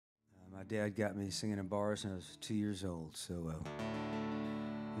dad got me singing in bars when I was 2 years old, so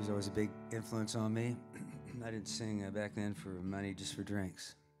he was always a big influence on me. I didn't sing back then for money, just for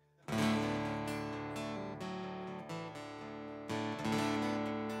drinks.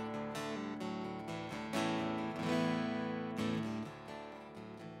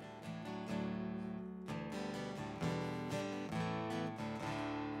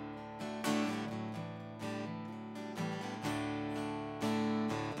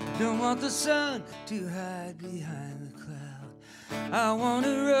 Don't want the sun to hide behind the cloud. I want to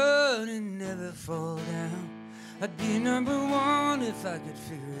run and never fall down. I'd be number one if I could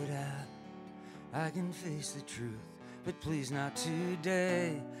figure it out. I can face the truth, but please not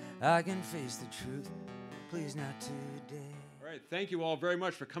today. I can face the truth, please not today. All right, thank you all very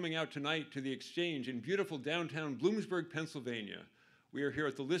much for coming out tonight to the Exchange in beautiful downtown Bloomsburg, Pennsylvania. We are here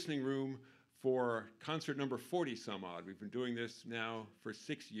at the Listening Room for concert number 40 some odd. We've been doing this now for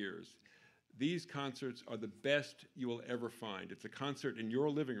 6 years. These concerts are the best you will ever find. It's a concert in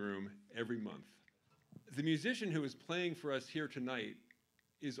your living room every month. The musician who is playing for us here tonight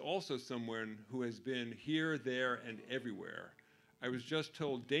is also someone who has been here, there, and everywhere. I was just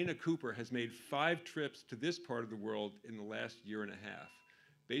told Dana Cooper has made 5 trips to this part of the world in the last year and a half.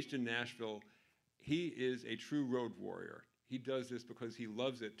 Based in Nashville, he is a true road warrior. He does this because he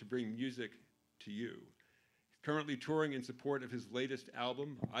loves it to bring music to you. He's currently touring in support of his latest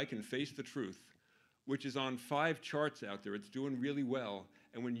album, I Can Face the Truth, which is on 5 charts out there. It's doing really well,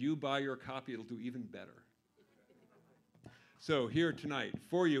 and when you buy your copy, it'll do even better. So here tonight,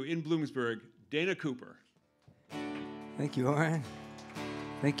 for you in Bloomsburg, Dana Cooper. Thank you, Warren.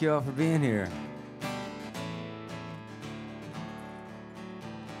 Thank you all for being here.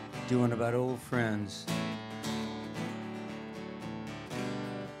 Doing about old friends.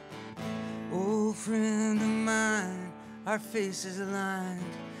 Old friend of mine, our faces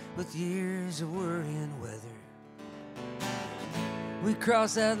aligned with years of worry and weather. We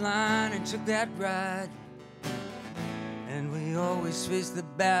crossed that line and took that ride, and we always faced the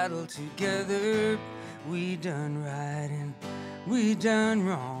battle together. We done right and we done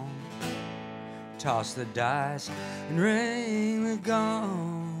wrong. Tossed the dice and rang the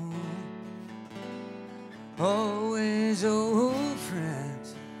gong. Always old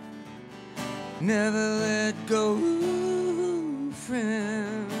friends, never let go,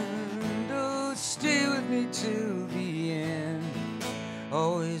 friend. Oh, stay with me till the end.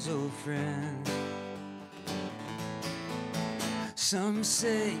 Always old friends. Some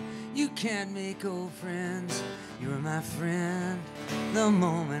say you can't make old friends. You were my friend the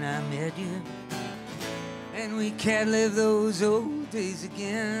moment I met you, and we can't live those old days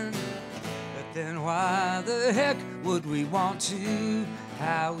again. But then why the heck would we want to?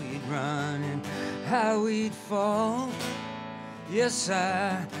 How we'd run and how we'd fall. Yes,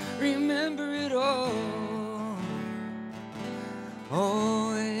 I remember it all.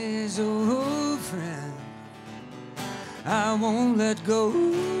 Always old friend, I won't let go,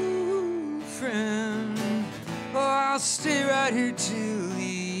 friend. Oh, I'll stay right here till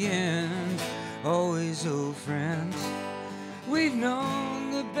the end. Always old friends. We've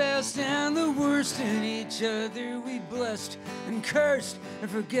known the best and the worst in each other. We've blessed and cursed and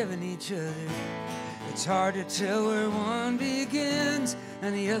forgiven each other. It's hard to tell where one begins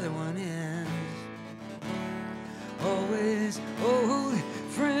and the other one ends. Always old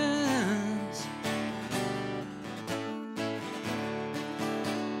friends.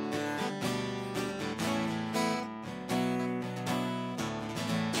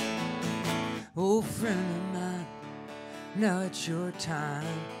 Old friend of mine, now it's your time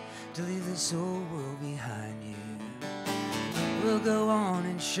to leave this old world behind you. We'll go on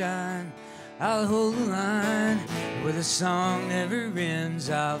and shine. I'll hold the line where the song never ends.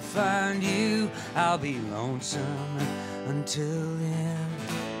 I'll find you. I'll be lonesome until then,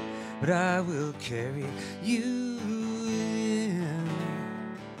 but I will carry you in.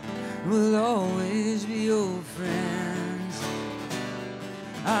 We'll always be old friends.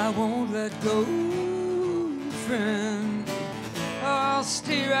 I won't let go, friend. I'll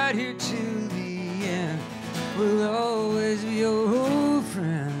stay right here till the end. We'll always be old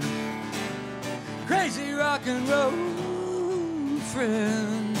friends. Crazy rock and roll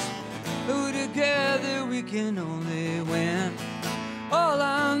friends. Oh, together we can only win. All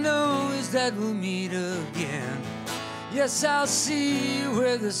I know is that we'll meet again. Yes, I'll see you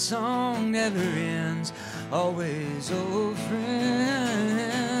where the song never ends. Always old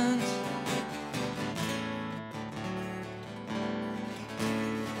friends.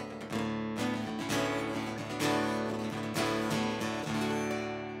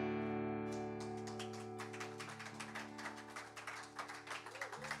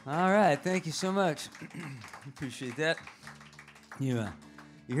 All right, thank you so much. Appreciate that. You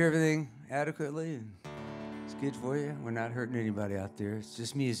hear everything adequately, and it's good for you. We're not hurting anybody out there. It's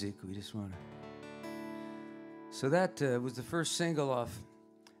just music. We just want to. So that was the first single off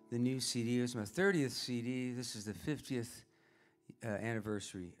the new CD. It was my 30th CD. This is the 50th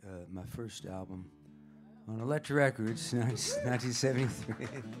anniversary. My first album on Elektra Records, 1973.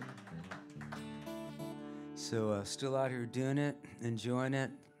 So still out here doing it, enjoying it.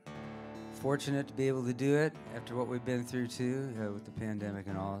 Fortunate to be able to do it after what we've been through too, with the pandemic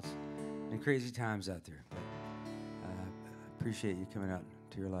and all. It's been crazy times out there. But I appreciate you coming out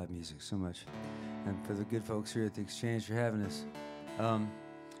to your live music so much. And for the good folks here at the Exchange for having us.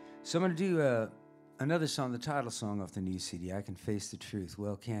 So I'm going to do another song, the title song off the new CD, I Can Face the Truth.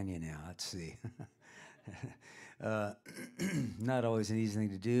 Well, can you now? Let's see. Not always an easy thing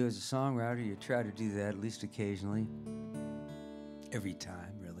to do. As a songwriter, you try to do that at least occasionally. Every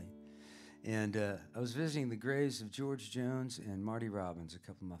time, really. And I was visiting the graves of George Jones and Marty Robbins, a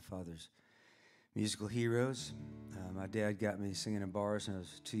couple of my father's musical heroes. My dad got me singing in bars when I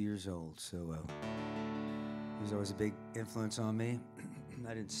was 2 years old, so he was always a big influence on me.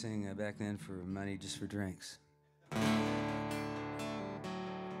 I didn't sing back then for money, just for drinks.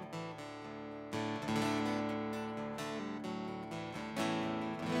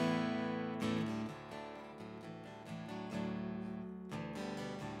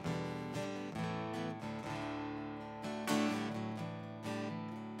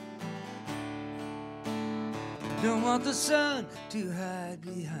 Don't want the sun to hide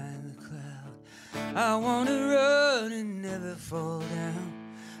behind the cloud. I want to run and never fall down.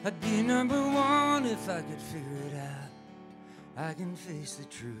 I'd be number one if I could figure it out. I can face the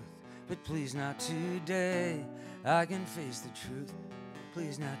truth, but please not today. I can face the truth,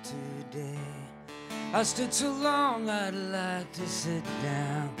 please not today. I stood so long, I'd like to sit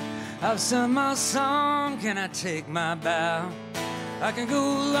down. I've sung my song, can I take my bow? I can go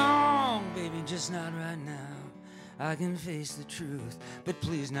long, baby, just not right now. I can face the truth, but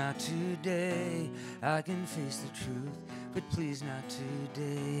please not today. I can face the truth, but please not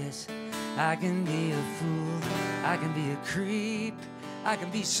today. Yes, I can be a fool, I can be a creep, I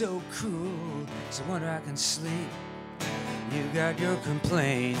can be so cruel, so wonder I can sleep. You got your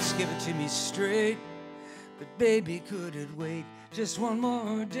complaints, give it to me straight, but baby, could it wait just one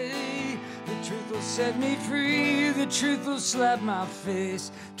more day? The truth will set me free, the truth will slap my face.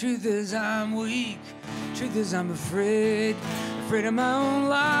 Truth is I'm weak, truth is I'm afraid. Afraid of my own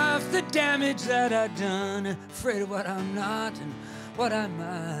life, the damage that I've done. Afraid of what I'm not and what I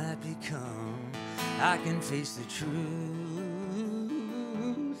might become. I can face the truth,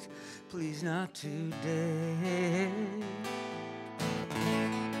 please not today.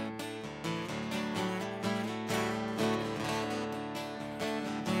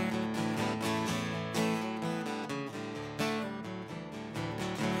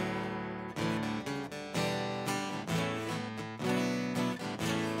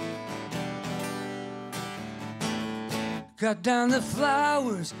 Cut down the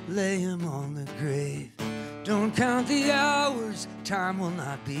flowers, lay 'em on the grave. Don't count the hours, time will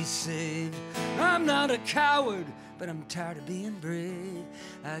not be saved. I'm not a coward, but I'm tired of being brave.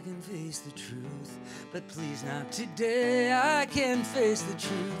 I can face the truth, but please not today. I can face the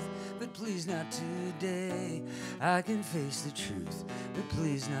truth, but please not today. I can face the truth, but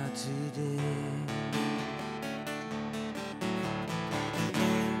please not today.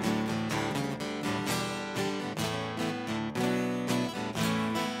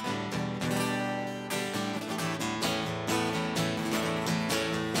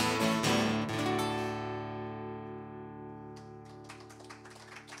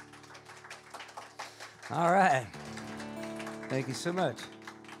 All right. Thank you so much.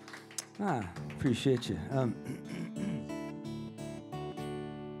 Appreciate you. So I'm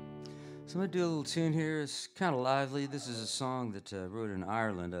going to do a little tune here. It's kind of lively. This is a song that I wrote in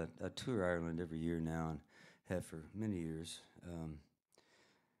Ireland. I tour Ireland every year now and have for many years.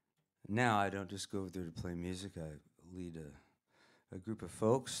 Now I don't just go over there to play music. I lead a group of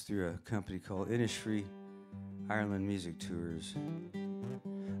folks through a company called Innisfree Ireland Music Tours.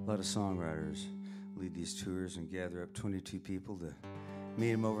 A lot of songwriters lead these tours and gather up 22 people to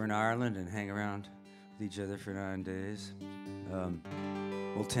meet them over in Ireland and hang around with each other for 9 days.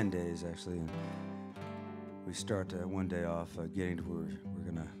 Well, 10 days actually. And we start one day off getting to where we're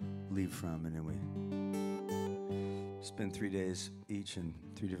gonna leave from, and then we spend 3 days each in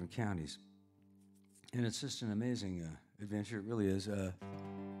 3 different counties. And it's just an amazing adventure, it really is. We've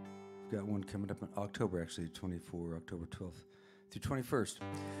got one coming up in October, actually, October 12th through 21st.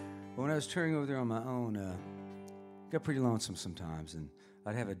 But when I was touring over there on my own, got pretty lonesome sometimes, and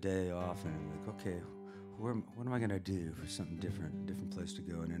I'd have a day off, and I'm like, okay, what am I gonna do for something different place to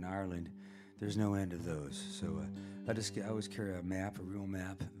go? And in Ireland, there's no end of those. So I always carry a map, a real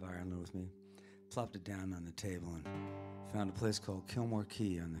map of Ireland with me. Plopped it down on the table and found a place called Kilmore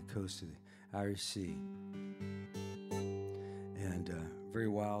Quay on the coast of the Irish Sea. And very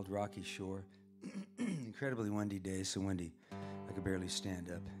wild, rocky shore. Incredibly windy day, so windy I could barely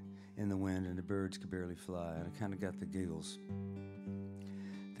stand up in the wind, and the birds could barely fly. And I kind of got the giggles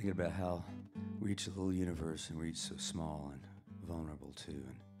thinking about how we're each a little universe, and we're each so small and vulnerable too,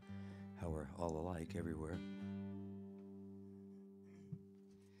 and how we're all alike everywhere.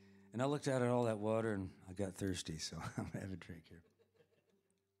 And I looked out at all that water, and I got thirsty, so I'm gonna have a drink here.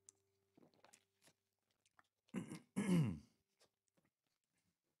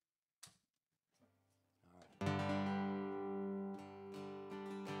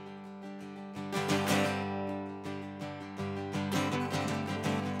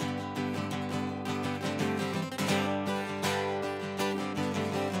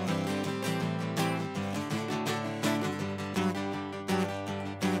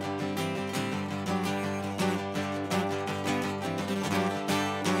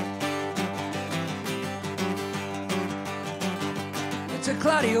 It's a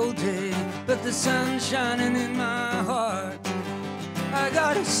cloudy old day, but the sun's shining in my heart. I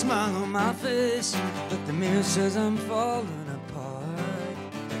got a smile on my face, but the mirror says I'm falling apart.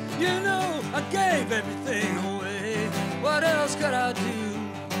 You know, I gave everything away. What else could I do?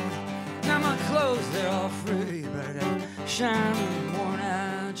 Now my clothes, they're all free, but I got shiny, worn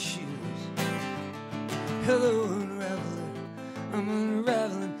out shoes. Hello, unraveler, I'm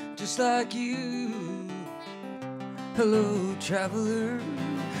unraveling just like you. Hello, traveler,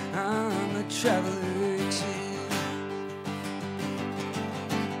 I'm a traveler too.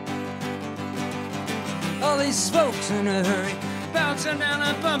 All these folks in a hurry, bouncing down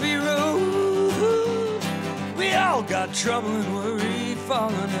a bumpy road. We all got trouble and worry,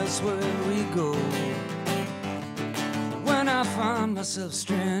 following us where we go. When I find myself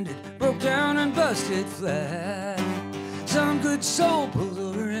stranded, broke down and busted flat, some good soul pulls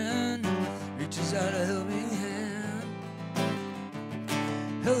over and reaches out a helping hand.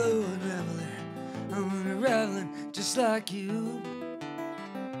 Hello, unraveler, I'm unraveling just like you.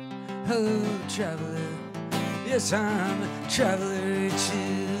 Hello, traveler, yes, I'm a traveler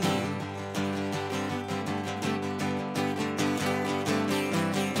too.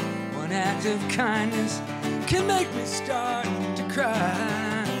 One act of kindness can make me start to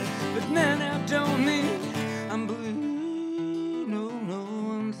cry, but man, that don't mean I'm blue. No,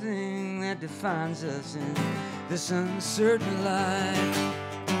 one thing that defines us in this uncertain life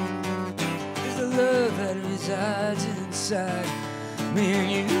is the love that resides inside me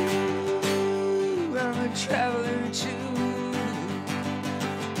and you. I'm a traveler too.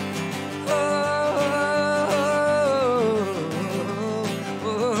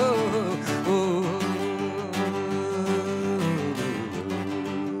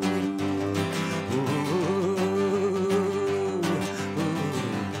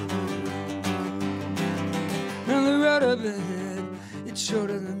 It's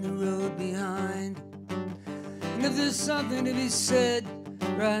shorter than the road behind. And if there's something to be said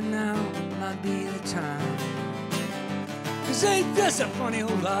right now, might be the time. 'Cause ain't this a funny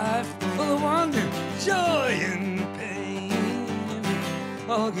old life, full of wonder, joy, and pain?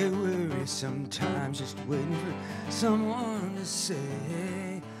 I'll get weary sometimes just waiting for someone to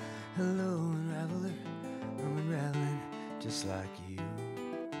say, hello, unraveler, I'm unraveling just like you.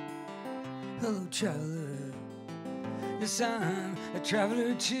 Hello, traveler, yes, I'm a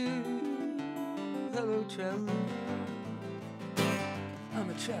traveler too. Hello, traveler, I'm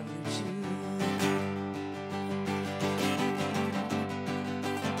a traveler too.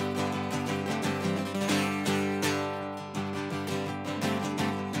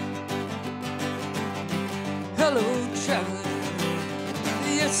 Hello, traveler,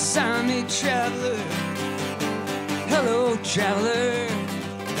 yes, I'm a traveler. Hello, traveler,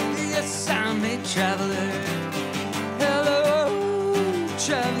 yes, I'm a traveler. Hello,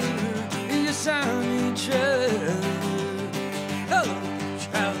 traveler, yes, I'm a traveler. Hello,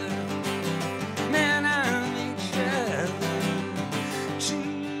 traveler, man, I'm a traveler too.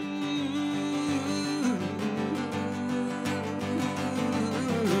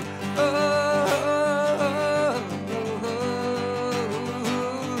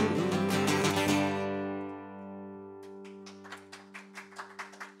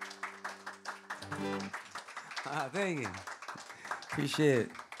 Thank you. Appreciate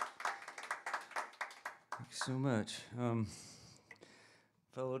it. Thank you so much.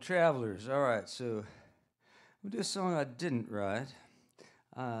 Fellow travelers, all right, so we'll do a song I didn't write.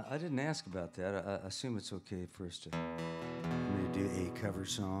 I didn't ask about that. I assume it's okay for us to do a cover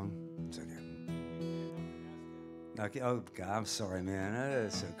song. It's okay. Okay. Oh God, I'm sorry, man.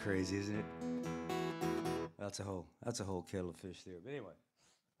 That's so crazy, isn't it? That's a whole kettle of fish there. But anyway,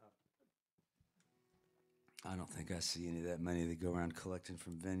 I don't think I see any of that money that go around collecting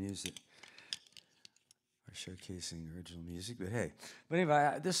from venues that are showcasing original music. But hey,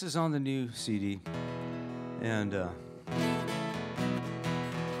 anyway, this is on the new CD, and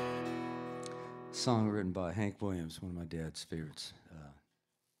song written by Hank Williams, one of my dad's favorites,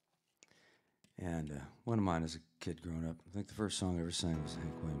 and one of mine as a kid growing up. I think the first song I ever sang was a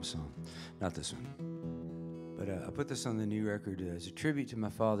Hank Williams song, not this one. But I put this on the new record as a tribute to my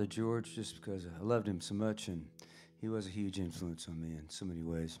father, George, just because I loved him so much, and he was a huge influence on me in so many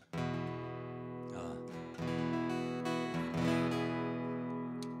ways.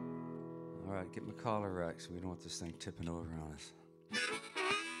 All right, get my collar rack so we don't want this thing tipping over on us.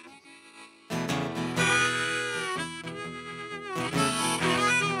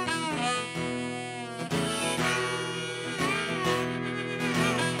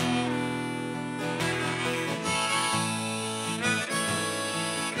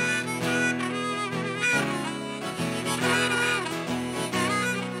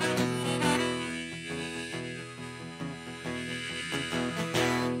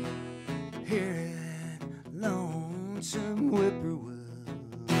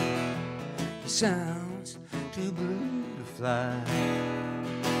 Sounds too blue to fly.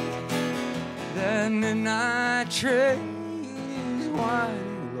 The midnight train is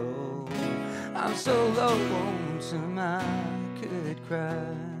winding low. I'm so lonesome I could cry.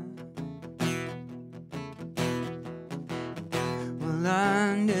 Well,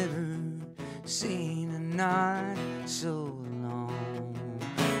 I never seen a night so long,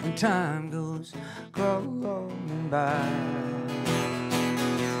 and time goes crawling by.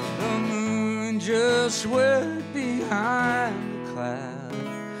 Just went behind the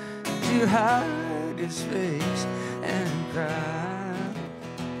cloud to hide his face and cry.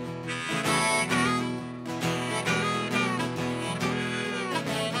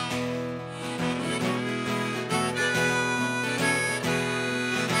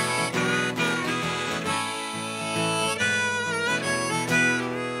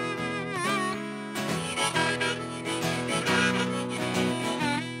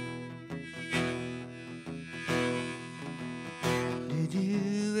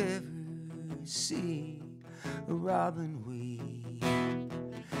 Robin weep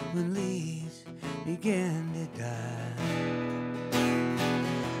when leaves begin to die.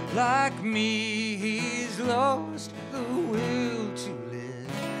 Like me, he's lost the will to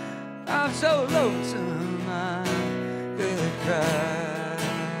live. I'm so lonesome I could cry.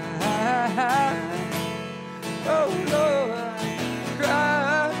 Oh Lord, cry.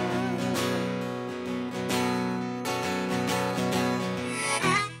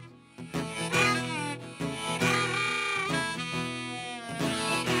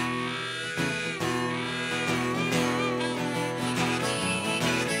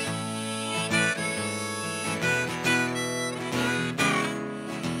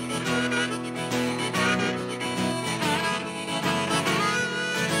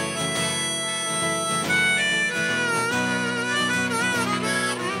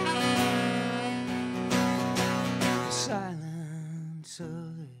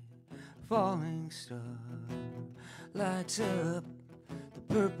 Falling star lights up the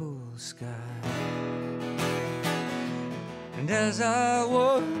purple sky, and as I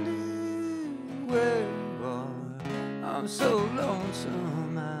wonder where you are, I'm so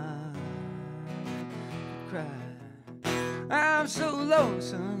lonesome I could cry. I'm so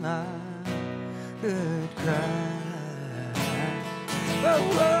lonesome I could cry. Oh,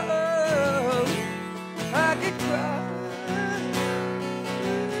 oh, oh, I could cry.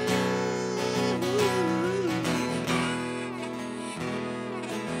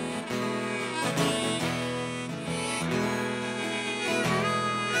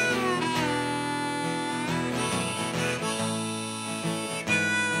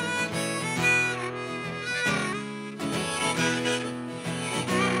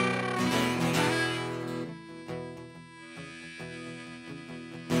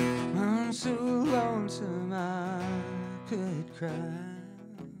 So lonesome I could cry.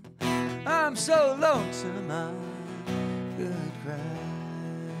 I'm so lonesome I could cry.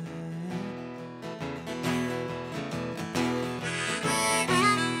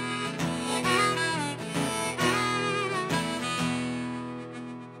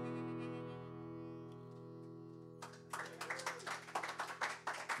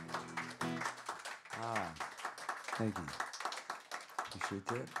 Thank you.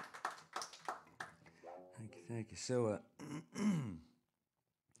 appreciate that. Thank you. So,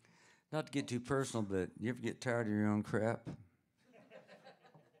 not to get too personal, but you ever get tired of your own crap?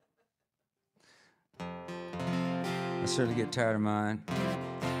 I certainly get tired of mine.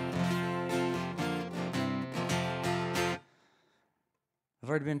 I've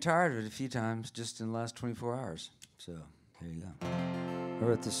already been tired of it a few times just in the last 24 hours. So, there you go. I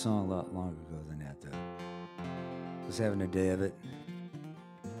wrote this song a lot longer ago than that, though. I was having a day of it.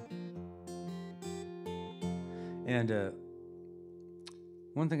 And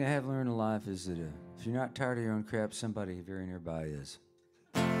one thing I have learned in life is that if you're not tired of your own crap, somebody very nearby is.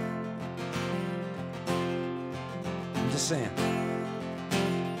 I'm just saying.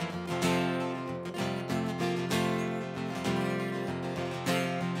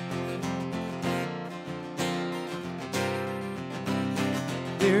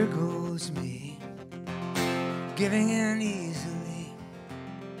 There goes me, giving in easily,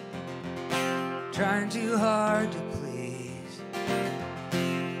 trying too hard to please,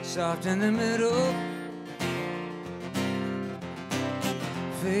 soft in the middle,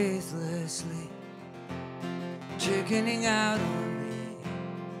 faithlessly, chickening out on me,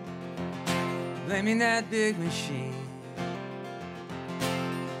 blaming that big machine,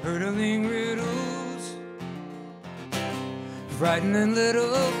 hurdling riddles, frightening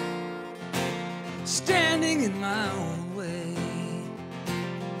little, standing in my own way.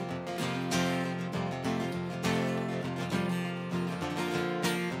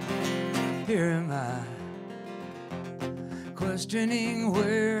 Here am I, questioning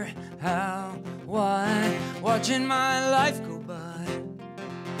where, how, why, watching my life go by.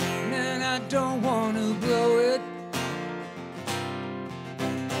 Man, I don't want to blow it.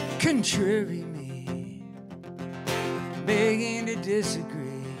 Contrary me, begging to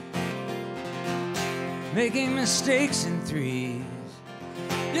disagree, making mistakes in threes.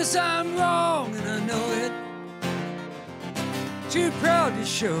 Yes, I'm wrong and I know it, too proud to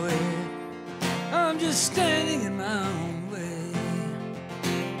show it. I'm just standing in my own way,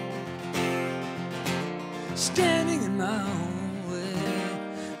 standing in my own way.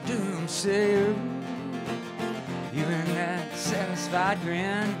 Doomsayer, you and that satisfied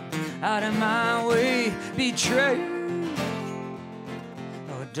grin, out of my way, betrayer.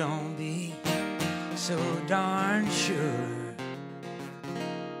 Oh, don't be so darn sure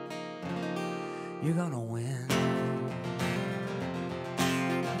you're gonna win.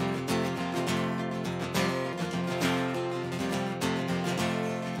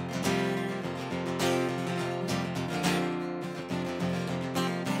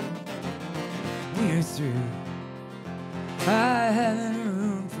 We're through. I haven't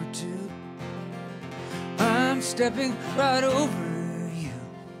room for two. I'm stepping right over you.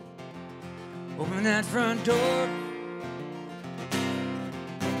 Open that front door,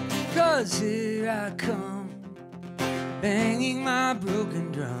 'cause here I come, banging my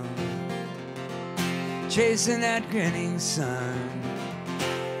broken drum, chasing that grinning sun.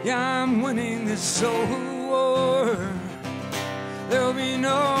 Yeah, I'm winning this soul war. There'll be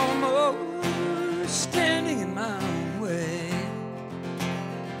no more standing in my own way.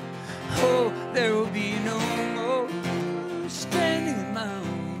 Oh, there will be no more standing in my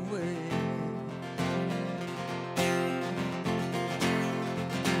own way.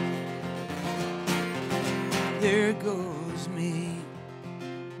 There goes me,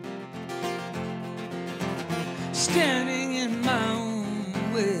 standing in my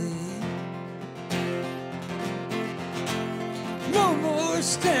own way. No more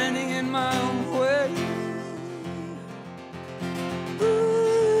standing in my own way.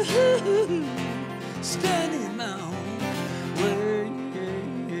 Ooh, standing in my own way.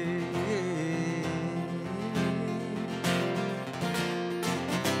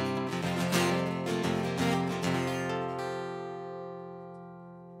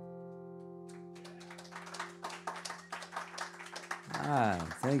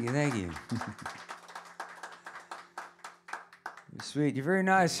 Thank you. You're sweet. You're very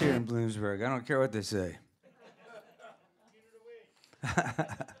nice here in Bloomsburg. I don't care what they say.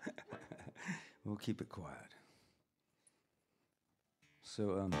 We'll keep it quiet.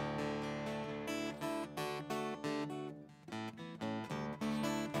 So,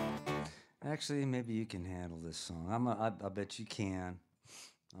 actually, maybe you can handle this song. I bet you can.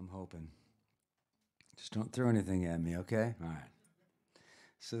 I'm hoping. Just don't throw anything at me, okay? All right.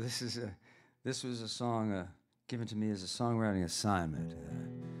 So this was a song given to me as a songwriting assignment.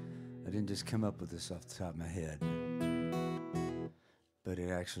 I didn't just come up with this off the top of my head, but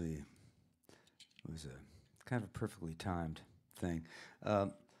it actually was a kind of a perfectly timed thing. I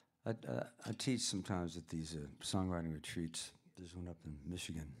teach sometimes at these songwriting retreats There's one up in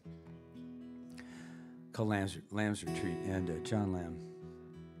Michigan called Lamb's Retreat, and John Lamb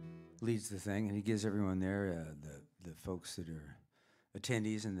leads the thing, and he gives everyone there, the folks that are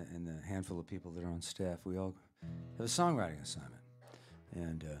attendees and the handful of people that are on staff, we all have a songwriting assignment.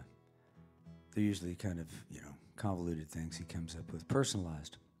 And they're usually kind of, convoluted things he comes up with,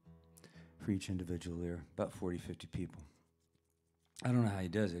 personalized for each individual there, about 40, 50 people. I don't know how he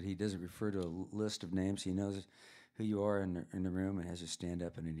does it. He doesn't refer to a list of names. He knows who you are in the room and has you stand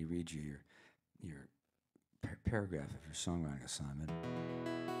up, and then he reads you your paragraph of your songwriting assignment.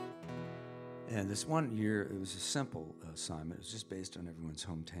 And this one year, it was a simple assignment. It was just based on everyone's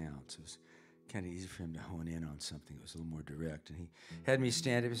hometown, so it was kind of easy for him to hone in on something that was a little more direct. And he had me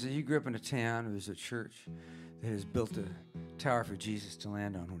stand up. He said, you grew up in a town. It was a church that has built a tower for Jesus to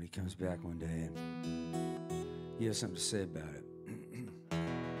land on when he comes back one day, and you have something to say about it.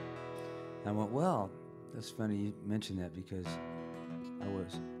 I went, well, that's funny you mentioned that, because I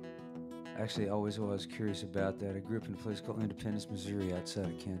always was curious about that. I grew up in a place called Independence, Missouri, outside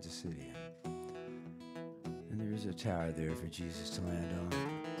of Kansas City. And there is a tower there for Jesus to land on.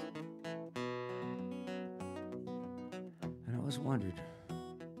 And I always wondered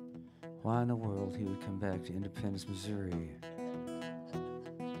why in the world he would come back to Independence, Missouri.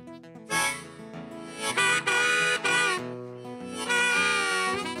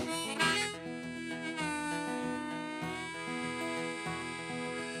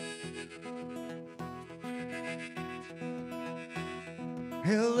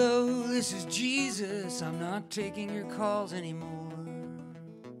 Hello, this is Jesus. I'm not taking your calls anymore.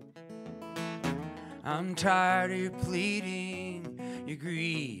 I'm tired of your pleading, your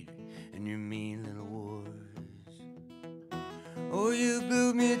greed, and your mean little wars. Oh, you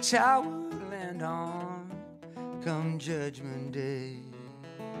built me a tower to land on come Judgment Day.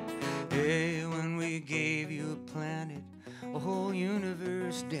 Hey, when we gave you a planet, a whole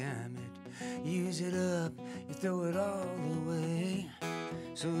universe, damn it. Use it up, you throw it all away.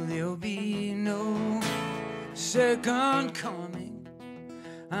 So there'll be no second coming.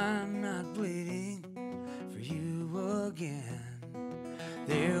 I'm not bleeding for you again.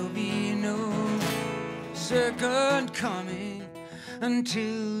 There'll be no second coming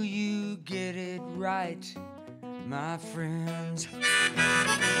until you get it right, my friends.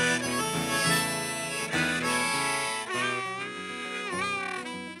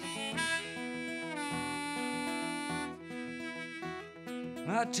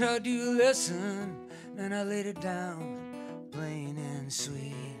 I tried to listen, and I laid it down, plain and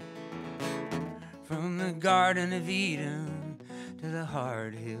sweet. From the Garden of Eden to the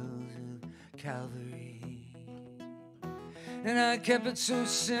hard hills of Calvary. And I kept it so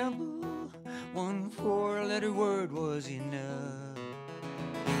simple, one 4-letter word was enough.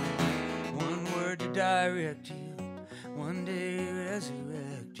 One word to direct you, one day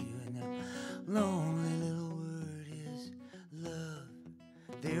resurrect you, and that lonely little word is love.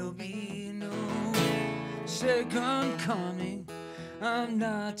 There'll be no second coming. I'm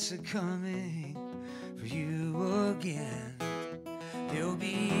not succumbing for you again. There'll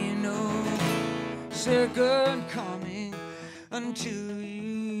be no second coming until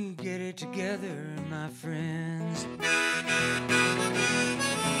you get it together, my friends.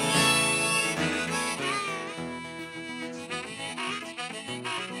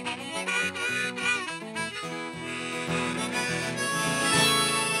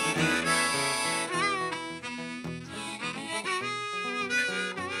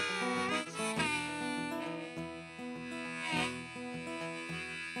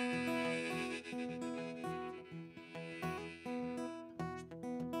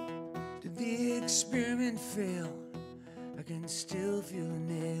 The experiment failed. I can still feel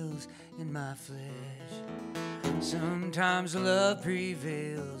the nails in my flesh. Sometimes love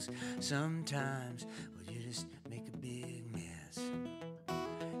prevails. Sometimes, well, you just make a big mess.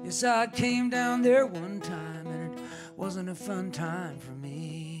 Yes, I came down there one time, and it wasn't a fun time for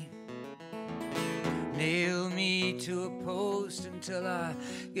me. Nailed me to a post until I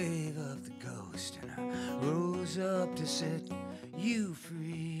gave up the ghost, and I rose up to set you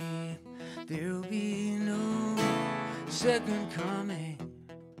free. There'll be no second coming.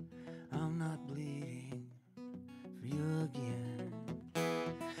 I'm not bleeding for you again.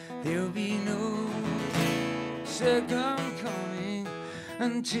 There'll be no second coming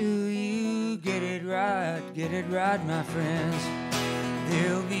until you get it right, my friends.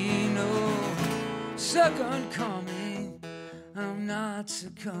 There'll be no second coming. I'm not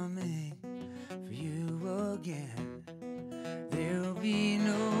succumbing for you again. There'll be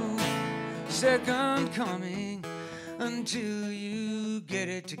no second coming until you get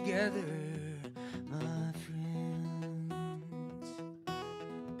it together, my friends.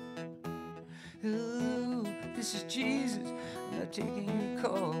 Hello, this is Jesus. I'm not taking your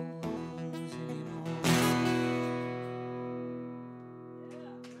calls anymore.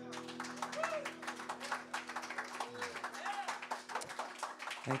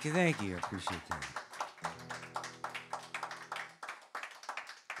 Thank you. I appreciate that.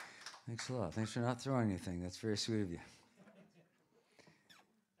 Thanks a lot. Thanks for not throwing anything. That's very sweet of you.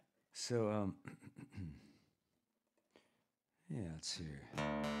 So, yeah, let's see here.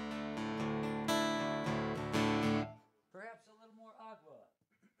 Perhaps a little more agua.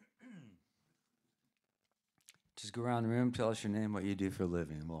 Just go around the room, tell us your name, what you do for a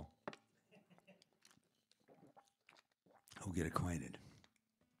living, and we'll get acquainted.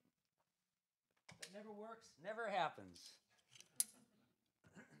 That never works, never happens.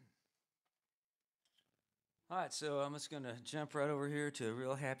 All right, so I'm just going to jump right over here to a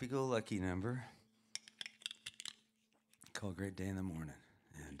real happy-go-lucky number called Great Day in the Morning.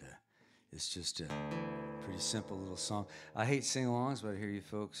 And it's just a pretty simple little song. I hate sing-alongs, but I hear you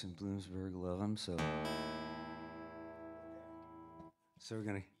folks in Bloomsburg love them, so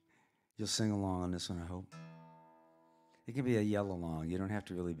you'll sing along on this one, I hope. It can be a yell-along. You don't have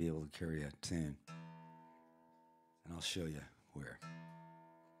to really be able to carry a tune. And I'll show you where.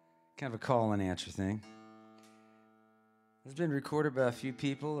 Kind of a call and answer thing. It's been recorded by a few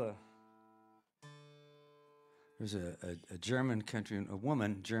people. There's a German country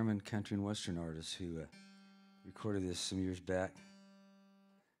and Western artist who recorded this some years back.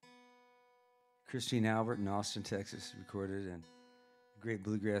 Christine Albert in Austin, Texas recorded it, and the great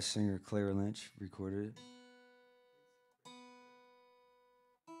bluegrass singer Claire Lynch recorded it.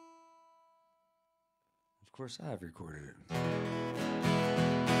 Of course, I've recorded it.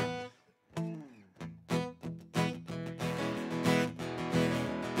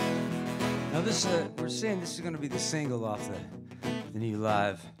 Now this, we're saying this is going to be the single off the new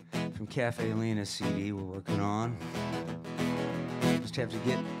Live from Cafe Lena CD we're working on. Just have to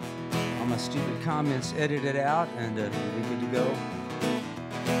get all my stupid comments edited out and we'll be good to go.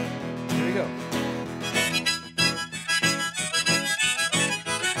 Here we go.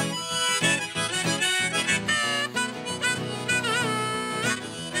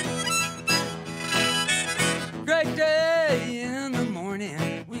 Great day in the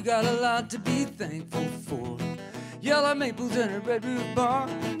morning. We got a lot to be thankful for. Yellow maples and a red roof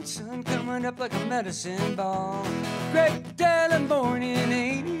barn, sun coming up like a medicine ball. Great day in the morning,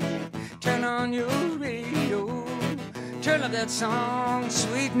 ain't it? Turn on your radio. Turn up that song,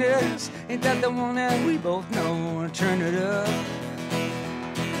 Sweetness. Ain't that the one that we both know? Turn it up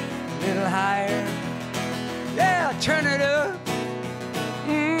a little higher. Yeah, turn it up.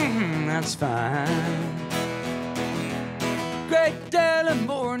 That's fine. Great day in the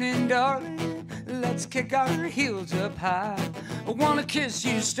morning, darling. Let's kick our heels up high. I wanna kiss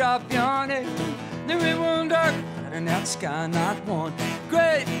you, stop yawning. There ain't one dark cloud in that sky, not one.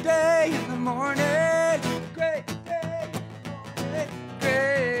 Great day in the morning. Great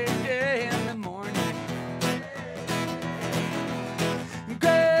day in the morning.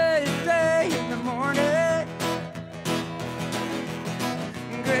 Great day in the morning. Great day in the morning.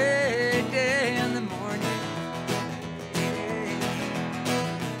 Great day in the morning.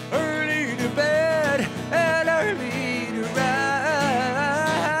 Early to bed and early to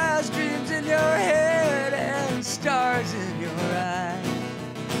rise. Dreams in your head and stars in your eyes.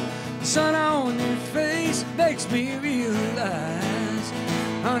 Sun on your face makes me realize,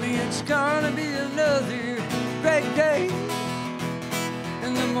 honey, it's gonna be another great day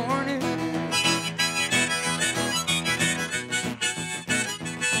in the morning.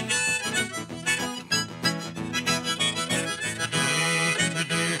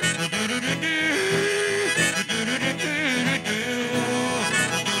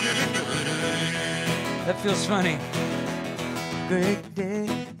 That feels funny. Great day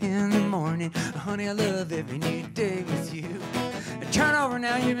in the morning. Honey, I love every new day with you. Turn over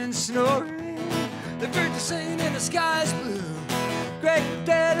now, you've been snoring. The birds are singing and the sky's blue. Great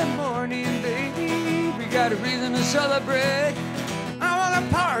day in the morning, baby. We got a reason to celebrate. I want a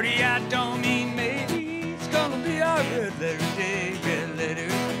party, I don't mean maybe. It's gonna be our red letter day, red letter.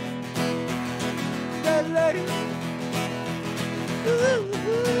 Red letter. Ooh,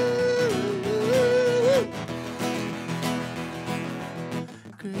 ooh, ooh.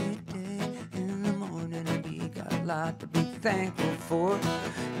 Great day in the morning, and we got a lot to be thankful for.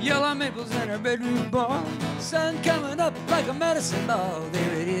 Yellow maples and a red roof barn, sun coming up like a medicine ball.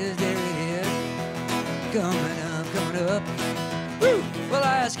 There it is, coming up. Woo! Well,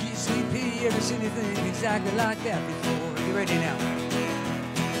 I ask you, sweet pea, ever seen anything exactly like that before? You ready now?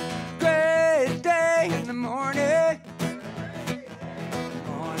 Great day in the morning.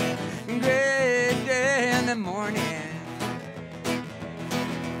 Great the morning.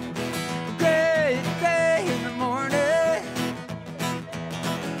 Great day in the morning.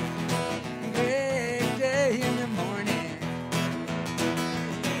 Great day in the morning.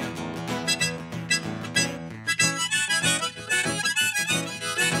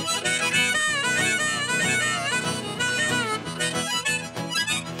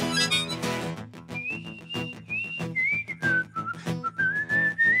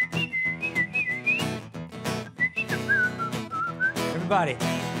 Everybody.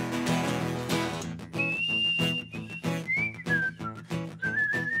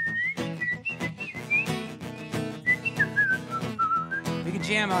 We can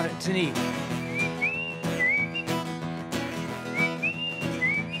jam on it. It's neat.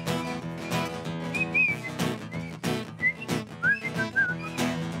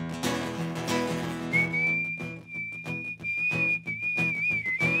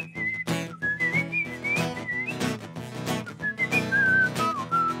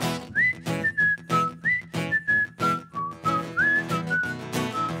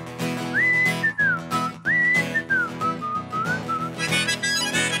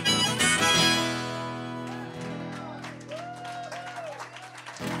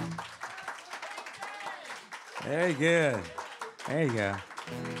 Very good. There you go.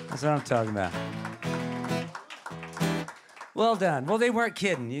 That's what I'm talking about. Well done. Well, they weren't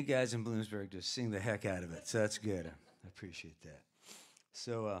kidding. You guys in Bloomsburg just sing the heck out of it, so that's good. I appreciate that.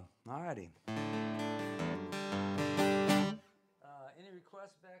 So, all righty. Any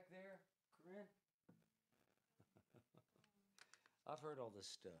requests back there, Corinne? I've heard all this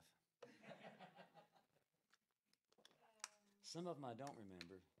stuff. Some of them I don't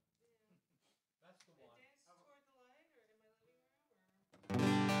remember. That's the one.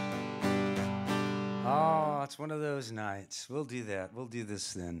 Oh, it's one of those nights. We'll do that. We'll do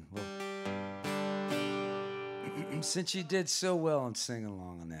this then. Since you did so well in sing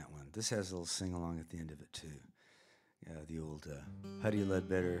along on that one, this has a little sing along at the end of it too. Yeah, the old Huddy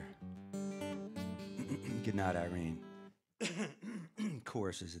Ledbetter, Good Night Irene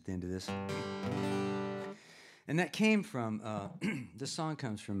choruses at the end of this. And that came from, this song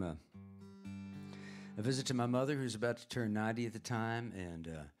comes from a visit to my mother, who's about to turn 90 at the time, and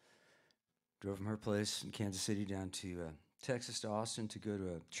drove from her place in Kansas City down to Texas to Austin to go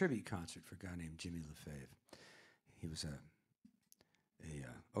to a tribute concert for a guy named Jimmy LaFave. He was a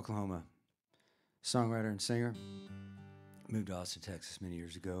Oklahoma songwriter and singer. Moved to Austin, Texas many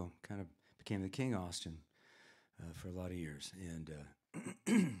years ago. Kind of became the King Austin for a lot of years, and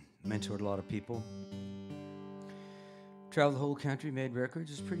mentored a lot of people. Traveled the whole country, made records.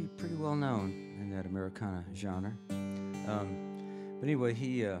 Is pretty well known in that Americana genre. But anyway,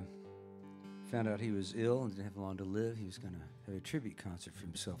 he found out he was ill and didn't have long to live. He was going to have a tribute concert for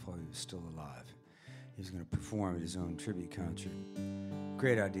himself while he was still alive. He was going to perform at his own tribute concert.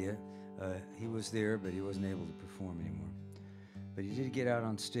 Great idea. He was there, but he wasn't able to perform anymore. But he did get out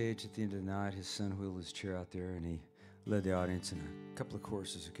on stage at the end of the night. His son wheeled his chair out there, and he led the audience in a couple of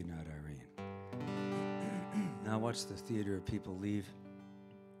choruses of Good Night Irene. Now I watched the theater of people leave,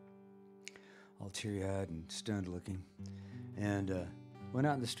 all teary-eyed and stunned looking, and went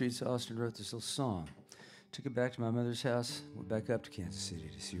out in the streets of Austin, wrote this little song. Took it back to my mother's house, went back up to Kansas City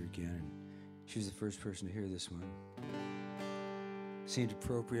to see her again, and she was the first person to hear this one. Seemed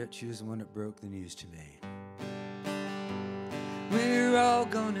appropriate. She was the one that broke the news to me. We're all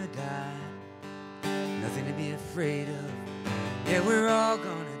gonna die, nothing to be afraid of. Yeah, we're all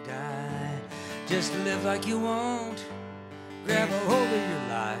gonna die. Just live like you won't, grab a hold of your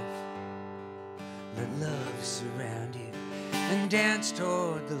life. Let love surround you and dance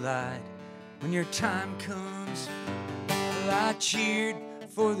toward the light. When your time comes, well, I cheered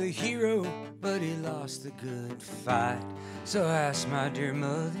for the hero, but he lost the good fight. So I asked my dear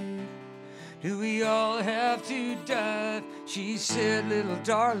mother, do we all have to die? She said, little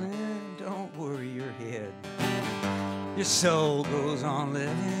darling, don't worry your head. Your soul goes on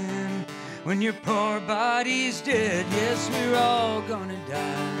living when your poor body's dead. Yes, we're all gonna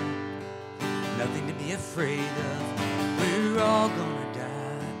die, nothing to be afraid of. We're all gonna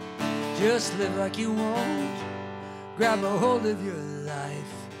die. Just live like you won't, grab a hold of your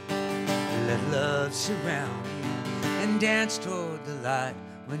life. Let love surround you and dance toward the light.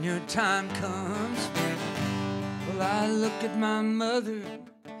 When your time comes, well, I look at my mother,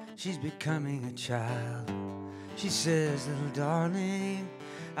 she's becoming a child. She says, little darling,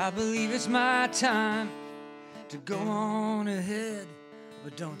 I believe it's my time to go on ahead,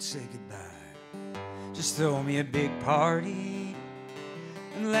 but don't say goodbye. Just throw me a big party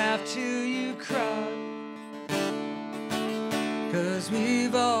and laugh till you cry, 'cause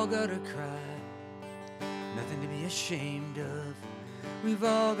we've all gotta cry nothing to be ashamed of. We've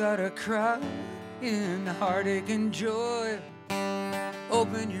all got a cry in heartache and joy.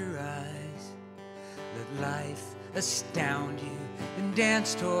 Open your eyes, let life astound you, and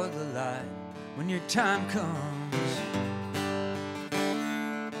dance toward the light when your time comes.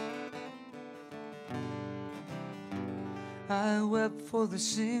 I wept for the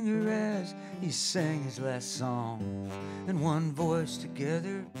singer as he sang his last song, and one voice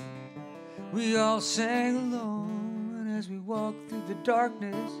together we all sang along. And as we walked through the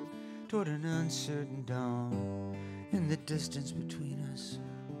darkness toward an uncertain dawn, in the distance between us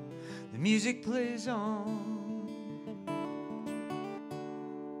the music plays on.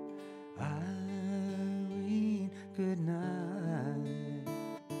 Irene, good night.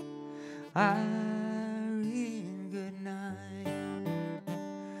 Irene, good night.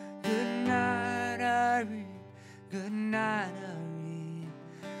 Good night, Irene. Good night, Irene.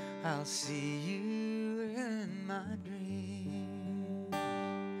 I'll see you in my dreams.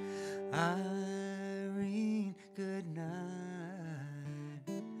 Irene, good night.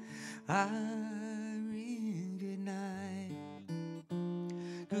 Irene, good night.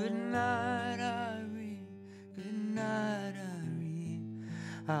 Good night, Irene. Good night, Irene.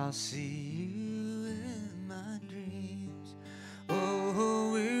 I'll see you in my dreams.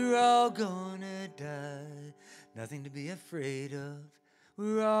 Oh, we're all gonna die. Nothing to be afraid of.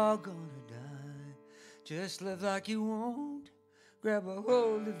 We're all gonna die. Just live like you want. Grab a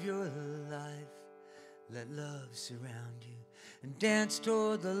hold of your life. Let love surround you, and dance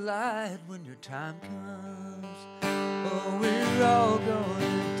toward the light when your time comes. Oh, we're all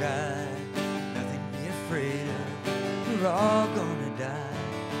gonna die. Nothing to be afraid of. We're all gonna die.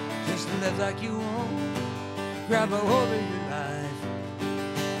 Just live like you want. Grab a hold of your life.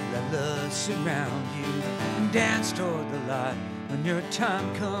 Let love surround you, and dance toward the light when your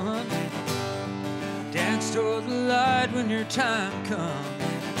time comes. Dance toward the light when your time comes.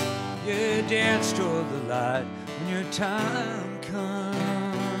 Yeah, dance toward the light when your time comes.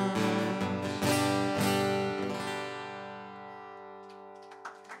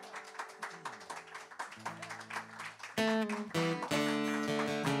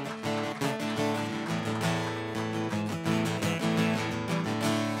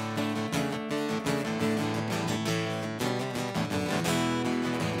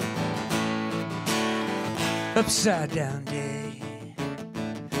 Upside down day,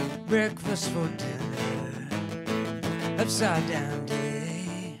 breakfast for dinner. Upside down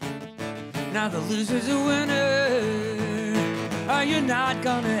day, now the loser's a winner. Are you not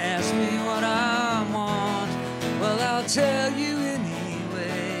gonna ask me what I want? Well, I'll tell you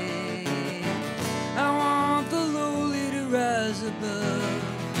anyway. I want the lowly to rise above,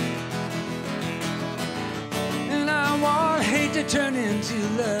 and I want hate to turn into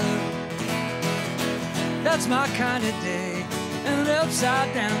love. That's my kind of day, an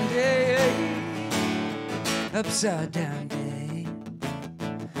upside down day. Upside down day,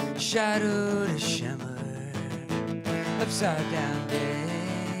 shadow to shimmer. Upside down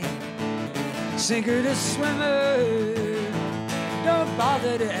day, sinker to swimmer. Don't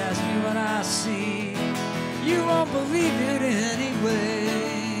bother to ask me what I see. You won't believe it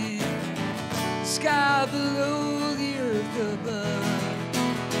anyway. Sky below, the earth above.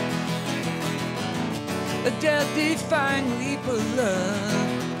 A death-defying leap of love.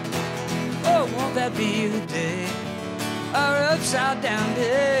 Oh, won't that be the day, our upside-down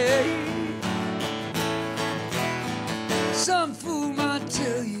day? Some fool might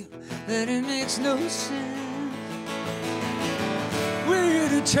tell you that it makes no sense. We're here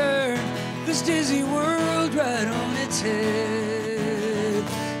to turn this dizzy world right on its head,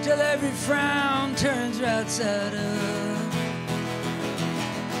 till every frown turns right side up.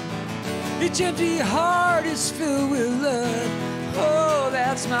 Each empty heart is filled with love. Oh,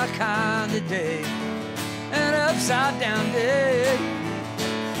 that's my kind of day, an upside down day.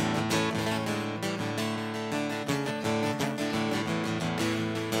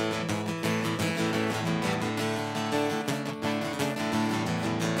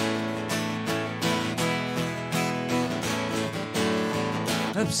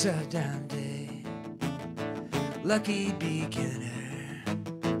 Upside down day, lucky beginner.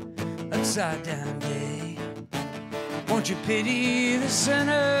 Upside down day, won't you pity the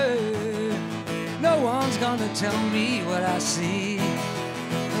sinner? No one's gonna tell me what I see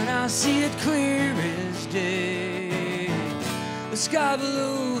when I see it clear as day. The sky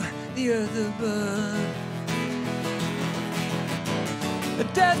below, the earth above. A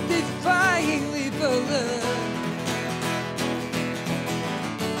death-defying leap of love.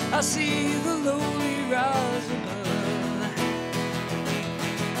 I see the lowly rise above,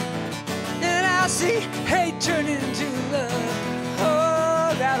 and I see hate turn into love.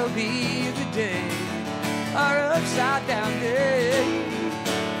 Oh, that'll be the day, our upside down day.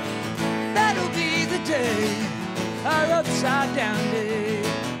 That'll be the day, our upside down day.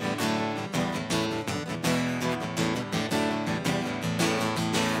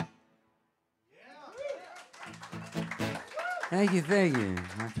 Thank you, thank you.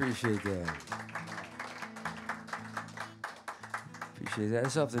 I appreciate that. Appreciate that.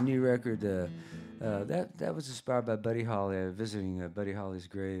 It's off the new record. That was inspired by Buddy Holly. I was visiting Buddy Holly's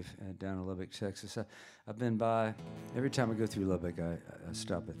grave down in Lubbock, Texas. I've been by, every time I go through Lubbock, I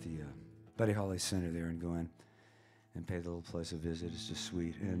stop at the Buddy Holly Center there and go in and pay the little place a visit. It's just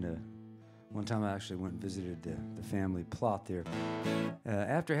sweet. And one time I actually went and visited the family plot there.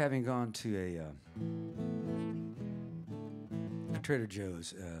 After having gone to a Trader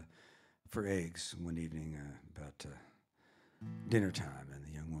Joe's for eggs one evening about dinner time, and the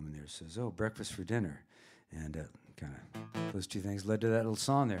young woman there says, "Oh, breakfast for dinner," and kind of those two things led to that little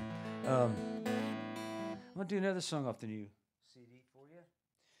song there. I'm gonna do another song off the new CD for you.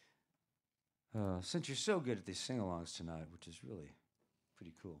 Since you're so good at these sing-alongs tonight, which is really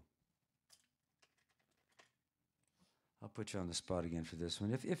pretty cool, I'll put you on the spot again for this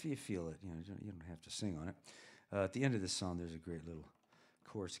one. If you feel it, you don't have to sing on it. At the end of this song, there's a great little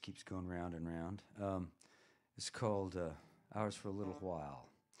chorus that keeps going round and round. It's called Ours for a Little While.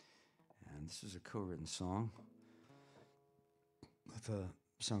 And this is a co-written song with a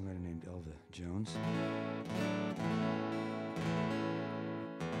songwriter named Elva Jones.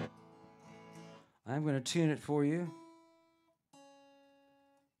 I'm going to tune it for you.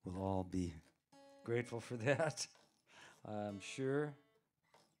 We'll all be grateful for that, I'm sure.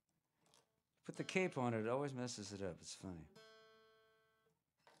 Put the cape on it always messes it up. It's funny.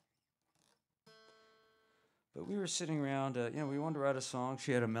 But we were sitting around, we wanted to write a song.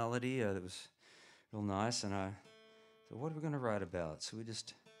 She had a melody that was real nice, and I said, what are we going to write about? So we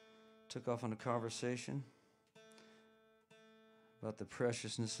just took off on a conversation about the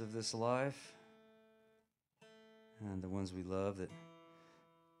preciousness of this life and the ones we love that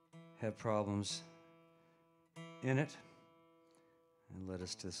have problems in it, and led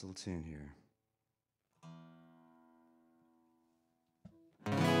us to this little tune here.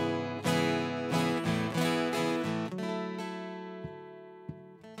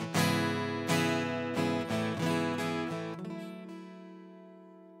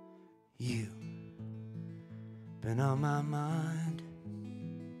 Been on my mind.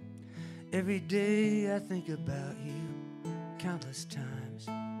 Every day I think about you countless times.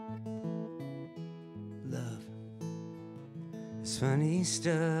 Love is funny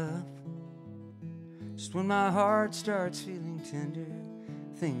stuff. Just when my heart starts feeling tender,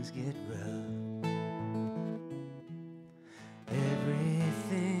 things get rough.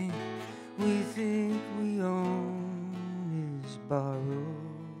 Everything we think we own is borrowed.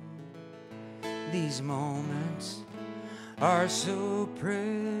 These moments are so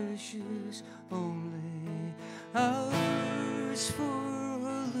precious, only ours for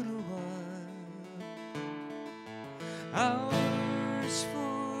a little while. Ours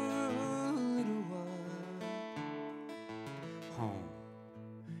for a little while. Home,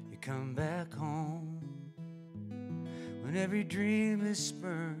 you come back home when every dream is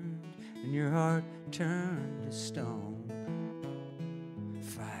spurned and your heart turned to stone.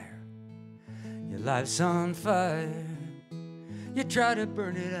 Your life's on fire. You try to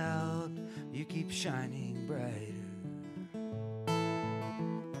burn it out. You keep shining brighter.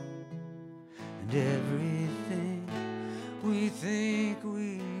 And everything we think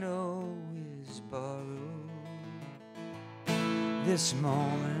we know is borrowed. This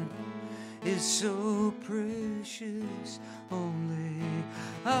moment is so precious, only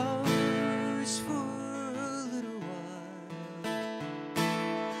ours for a little while.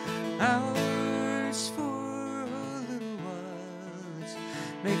 Ours for a little while. Let's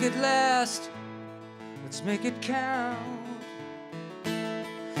make it last. Let's make it count.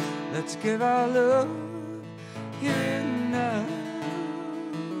 Let's give our love here and now.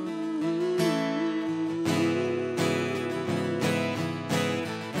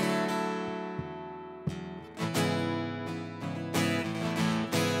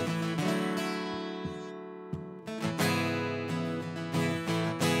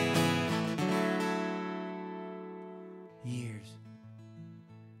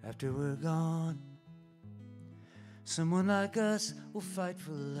 After we're gone, someone like us will fight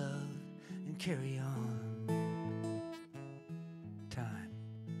for love and carry on. Time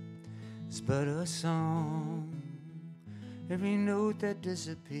is but a song. Every note that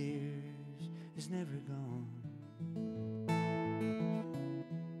disappears is never gone.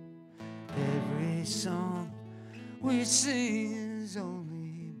 Every every song we sing is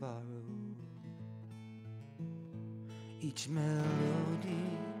only borrowed. Each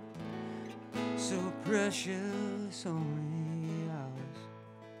melody so precious, only ours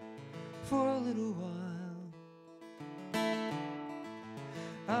for a little while.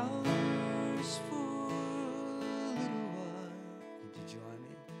 Ours for a little while. Did you join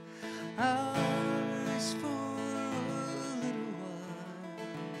me? Ours for a little while.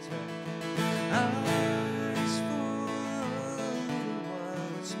 That's right. Ours for a little while.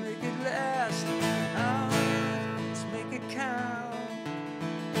 Let's make it last. Ours, let's make it count.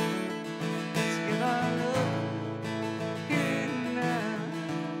 Let's give our love here now.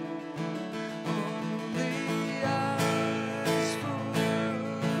 Only ours for a little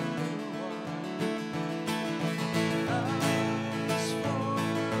while. Ours for a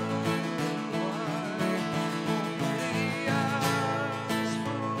little while. Only ours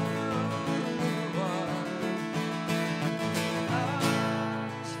for a little while.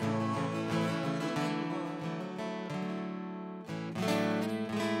 Ours for a little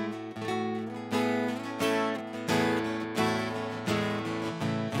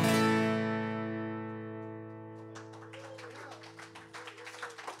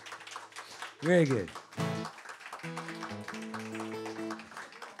Very good.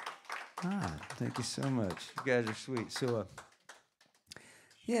 Thank you so much. You guys are sweet. So,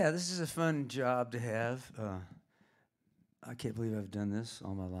 yeah, this is a fun job to have. I can't believe I've done this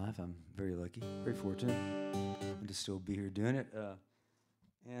all my life. I'm very lucky, very fortunate to still be here doing it.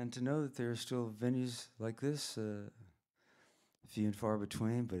 And to know that there are still venues like this, few and far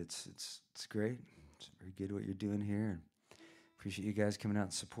between, but it's great. It's very good what you're doing here, and appreciate you guys coming out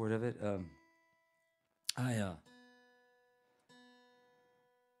in support of it.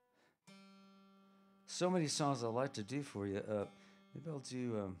 So many songs I'd like to do for you. Maybe I'll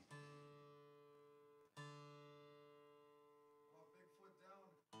do.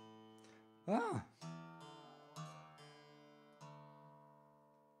 Ah.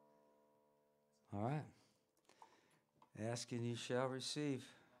 All right. Ask and you shall receive.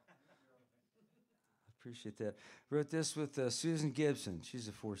 I appreciate that. Wrote this with Susan Gibson. She's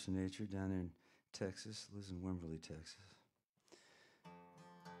a force of nature down there in Texas. Lives in Wimberley, Texas.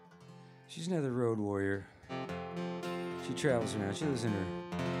 She's another road warrior. She travels around. She lives in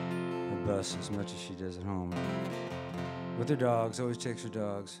her bus as much as she does at home. With her dogs, always takes her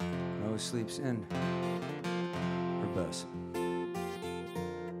dogs, and always sleeps in her bus.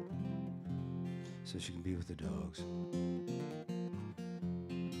 So she can be with the dogs.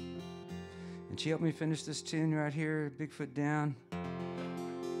 And she helped me finish this tune right here, Bigfoot Down.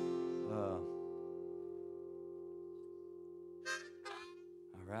 All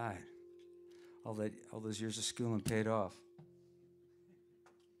right. All those years of schooling paid off.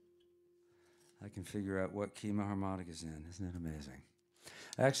 I can figure out what key my harmonica's in. Isn't that amazing?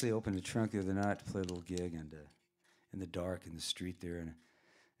 I actually opened a trunk the other night to play a little gig, and in the dark in the street there,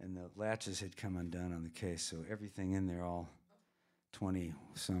 and the latches had come undone on the case, so everything in there, all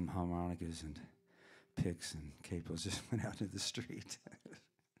 20-some harmonicas and picks and capos, just went out into the street.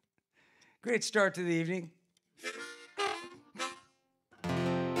 Great start to the evening.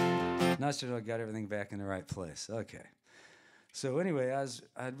 Not sure I got everything back in the right place. Okay. So anyway,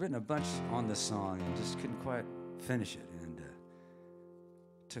 I'd written a bunch on this song and just couldn't quite finish it, and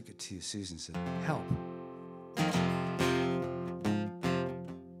took it to Susan and said, help.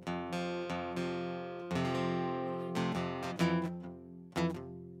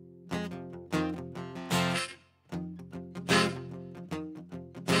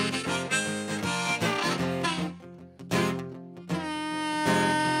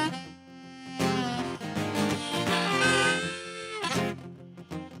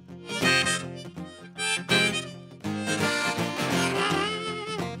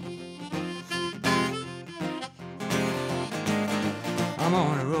 I'm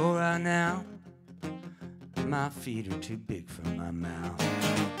on a roll right now. My feet are too big for my mouth.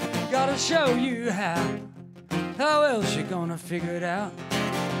 Gotta show you how else you gonna figure it out?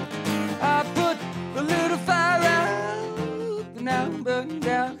 I put a little fire out, but now I'm burning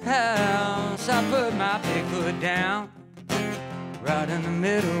down the house. I put my big foot down, right in the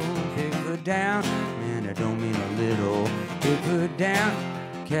middle, big foot down. Man, I don't mean a little. Big foot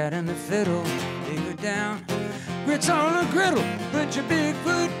down, cat in the fiddle, big foot down. Grits on a griddle, put your big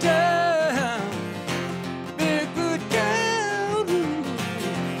foot down. Big foot down,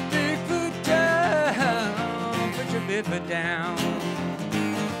 big foot down. Put your big foot down.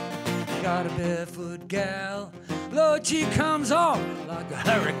 Got a barefoot gal, Lord, she comes off like a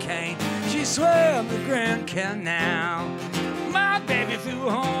hurricane. She swam the Grand Canal. My baby flew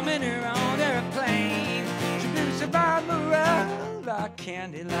home in her own airplane. like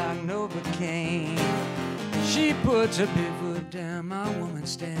candy, like Novocaine. She puts her big foot down, my woman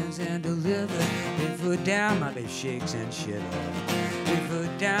stands and delivers. Big foot down, my babe shakes and shivers. Big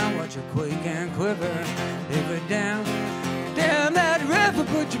foot down, watch her quake and quiver. Big foot down, down that river,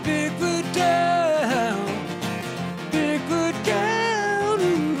 put your big foot down. Big foot down,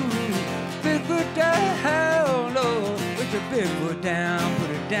 big foot down, Lord. Put your big foot down, put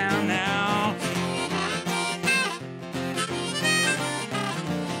it down now.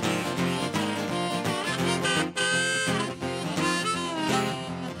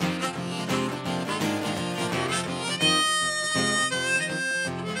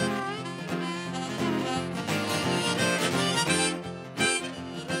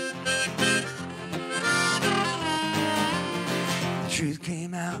 Truth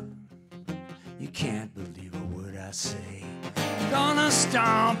came out, you can't believe a word I say. Gonna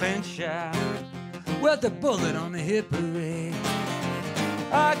stomp and shout with a bullet on the hip parade.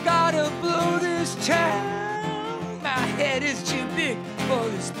 I gotta blow this town, my head is too big for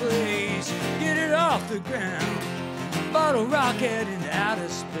this place. Get it off the ground, bottle rocket into outer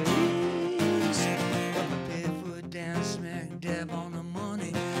space. Got my big foot down, smack dab on the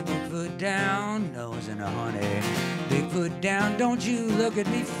money. Big foot down, nose in a honey. Big foot down, don't you look at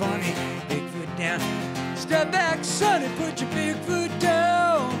me funny. Big foot down, step back, sonny, put your big foot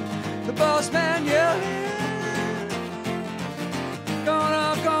down. The boss man yelling, gone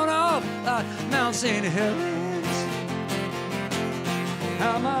off, like Mount St. Helens.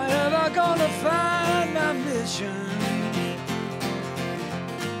 How am I ever gonna find my mission?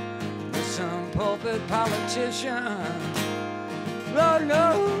 With some pulpit politician, Lord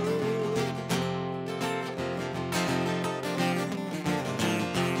knows.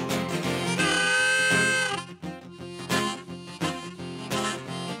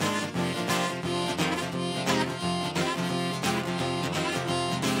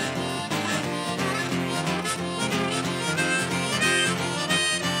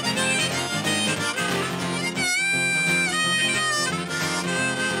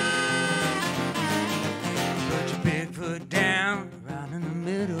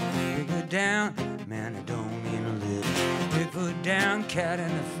 Cat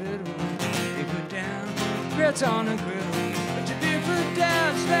and a fiddle, big foot down, grits on the griddle. Put your big foot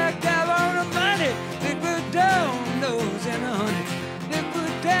down, smack dab on the money. Big foot down, nose and a honey. Big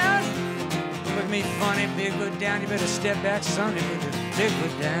foot down, look at me funny. Big foot down, you better step back, sonny. Put your big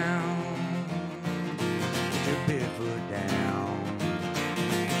foot down. Put your big foot down.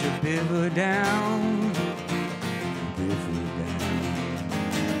 Put your big foot down. Big foot down.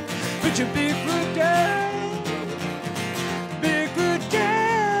 Put your big foot down.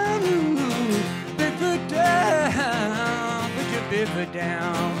 Big foot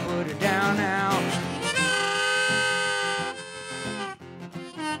down, put it down now.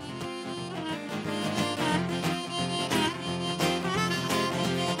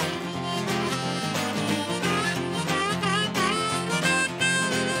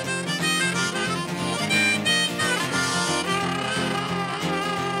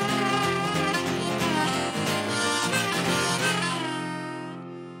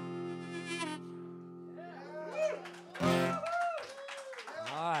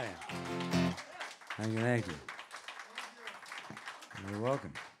 Thank you. You're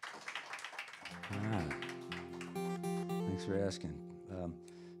welcome. All right. Thanks for asking.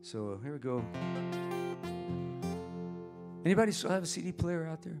 So here we go. Anybody still have a CD player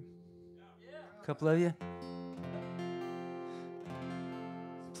out there? A couple of you?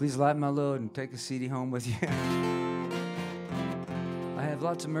 Please lighten my load and take a CD home with you. I have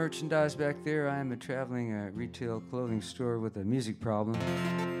lots of merchandise back there. I am a traveling retail clothing store with a music problem.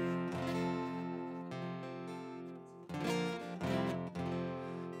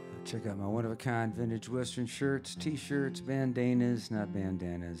 Check out my one-of-a-kind vintage Western shirts, T-shirts, bandanas, not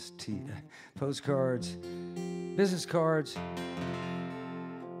bandanas, postcards, business cards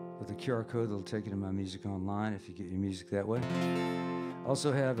with a QR code that'll take you to my music online if you get your music that way.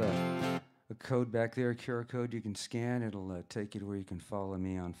 Also have a code back there, a QR code you can scan. It'll take you to where you can follow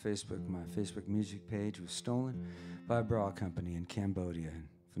me on Facebook. My Facebook music page was stolen by a bra company in Cambodia,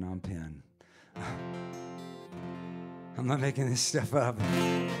 in Phnom Penh. I'm not making this stuff up.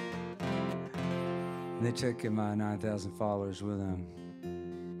 And they took my 9,000 followers with them.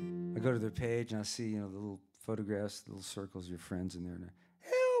 I go to their page and I see, the little photographs, the little circles of your friends in there. And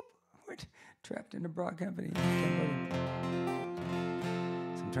help! We're trapped in a bra company in Cambodia.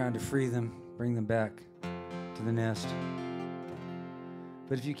 So I'm trying to free them, bring them back to the nest.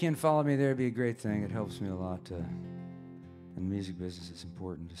 But if you can follow me there, it'd be a great thing. It helps me a lot. In the music business, it's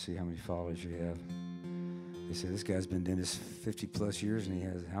important to see how many followers you have. They say this guy's been doing this 50 plus years and he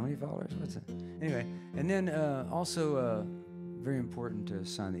has how many followers? What's it? Anyway, and then also very important to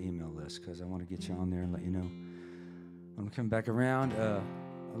sign the email list because I want to get you on there and let you know when we come back around. I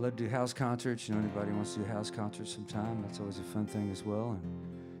love to do house concerts. You know, anybody wants to do house concerts sometime, that's always a fun thing as well. And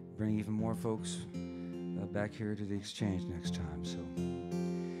bring even more folks back here to the Exchange next time. So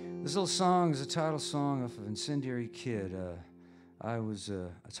this little song is a title song of Incendiary Kid.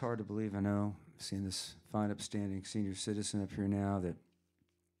 It's hard to believe, I know, seeing this fine, upstanding senior citizen up here now, that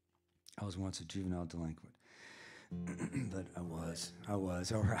I was once a juvenile delinquent. But I was,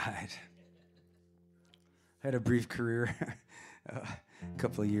 all right. I had a brief career, a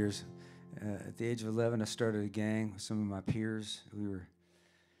couple of years. At the age of 11, I started a gang with some of my peers. We were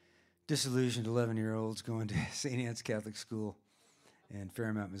disillusioned 11-year-olds going to St. Anne's Catholic School in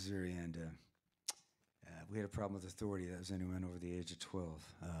Fairmount, Missouri, and we had a problem with authority. That was anyone over the age of 12.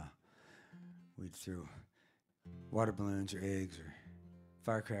 We'd throw water balloons or eggs or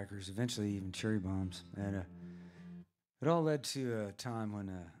firecrackers, eventually even cherry bombs. And it all led to a time when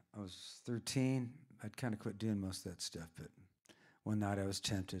I was 13. I'd kind of quit doing most of that stuff, but one night I was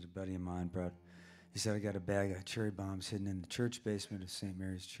tempted. A buddy of mine he said, I got a bag of cherry bombs hidden in the church basement of St.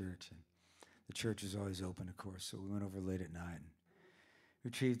 Mary's Church. And the church was always open, of course, so we went over late at night and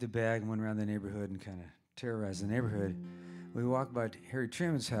retrieved the bag and went around the neighborhood and kind of terrorized the neighborhood. We walked by Harry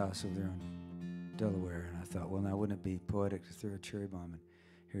Truman's house over there on Delaware, and I thought, well, now wouldn't it be poetic to throw a cherry bomb in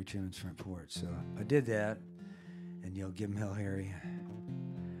Harry Truman's front porch? So I did that and yelled, give him hell, Harry.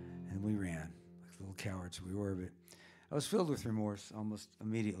 And we ran like little cowards we were, but I was filled with remorse almost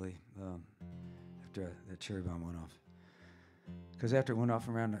immediately after that cherry bomb went off. Because after it went off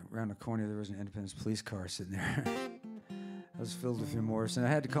around the corner, there was an Independence police car sitting there. I was filled with remorse, and I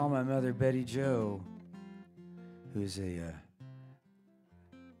had to call my mother, Betty Jo, who's a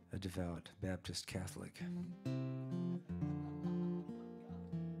devout Baptist Catholic.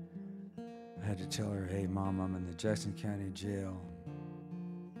 I had to tell her, hey, Mom, I'm in the Jackson County Jail.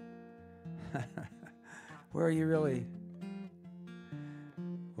 Where are you really?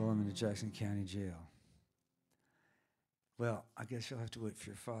 Well, I'm in the Jackson County Jail. Well, I guess you'll have to wait for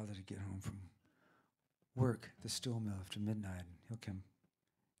your father to get home from work at the steel mill after midnight, and he'll come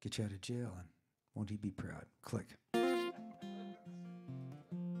get you out of jail, and won't he be proud? Click.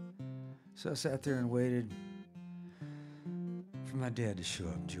 So I sat there and waited for my dad to show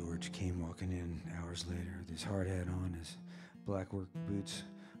up. George came walking in hours later with his hard hat on, his black work boots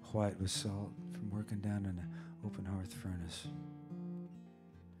white with salt from working down in an open hearth furnace.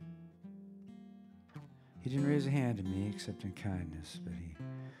 He didn't raise a hand to me except in kindness, but he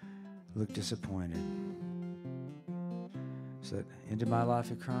looked disappointed. So into my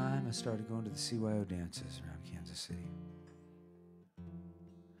life of crime, I started going to the CYO dances around Kansas City.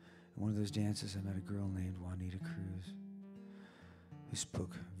 At one of those dances, I met a girl named Juanita Cruz who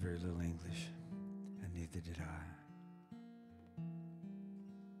spoke very little English, and neither did I.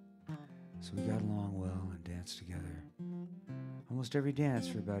 So we got along well and danced together. Almost every dance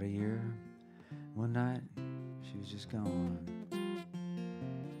for about a year. One night, she was just gone.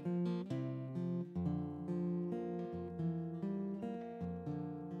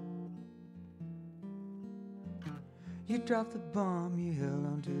 You dropped the bomb, you held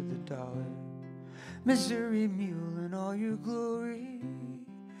onto the dollar. Missouri mule in all your glory.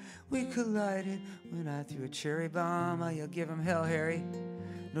 We collided when I threw a cherry bomb. I yelled, give him hell, Harry.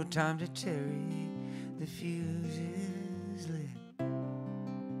 No time to tarry. The fuse is lit.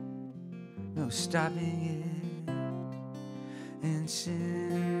 No stopping it.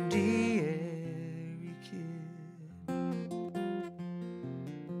 Incendiary kid.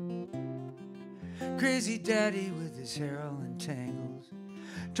 Crazy daddy with his hair all in tangles.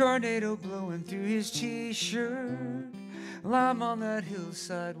 Tornado blowing through his t-shirt. Well, I'm on that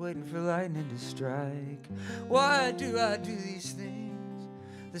hillside waiting for lightning to strike. Why do I do these things?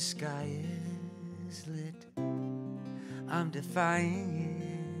 The sky is lit. I'm defying it.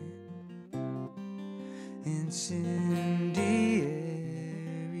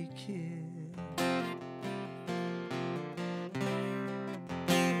 Incendiary kid.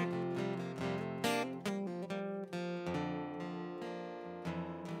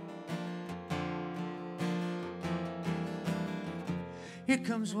 Here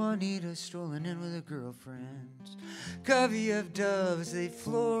comes Juanita strolling in with her girlfriends. Covey of doves, they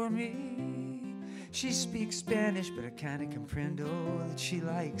floor me. She speaks Spanish, but I kinda comprendo that she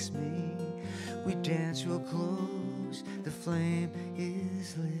likes me. We dance real close, the flame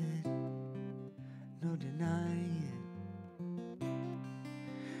is lit. No denying it.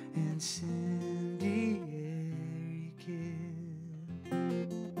 Incendiary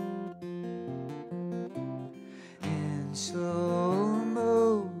kid. in slow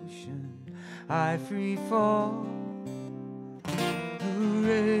motion, I free fall.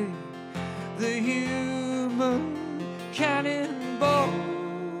 Hooray, the human cannonball.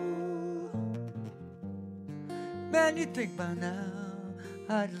 Man, you'd think by now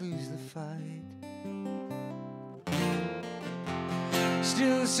I'd lose the fight.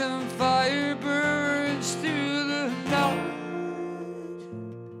 Still some fire burns through the night.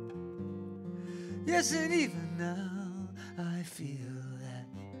 Yes, and even now I feel that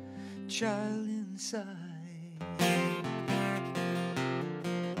child inside.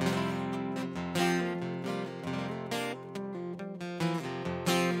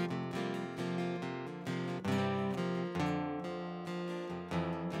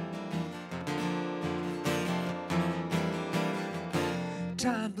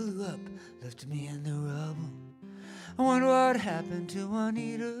 Time blew up, left me in the rubble. I wonder what happened to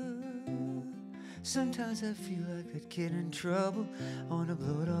Juanita. Sometimes I feel like a kid in trouble. I wanna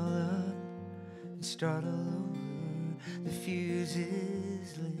blow it all up and start all over. The fuse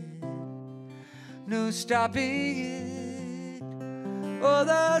is lit, no stopping it. Oh,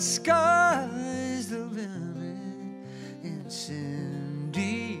 the sky's the limit.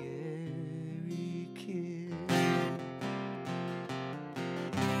 Incendiary kid.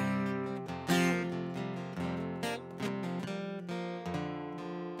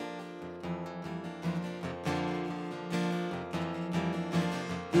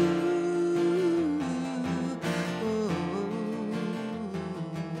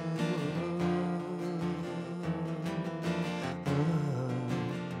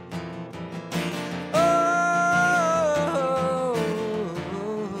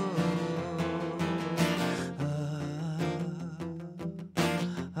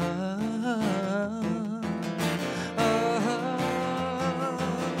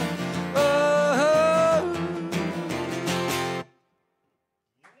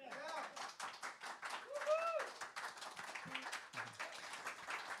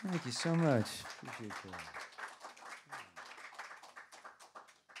 Thank you so much. Appreciate that.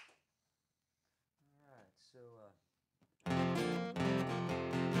 All right, so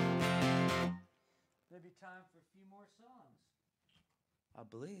maybe time for a few more songs. I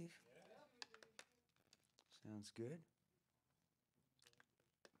believe. Sounds good.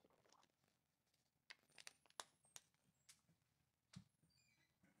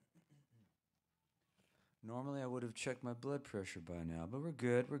 Normally I would have checked my blood pressure by now, but we're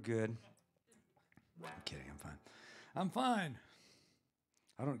good, we're good. I'm kidding, I'm fine. I'm fine.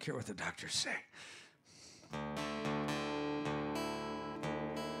 I don't care what the doctors say.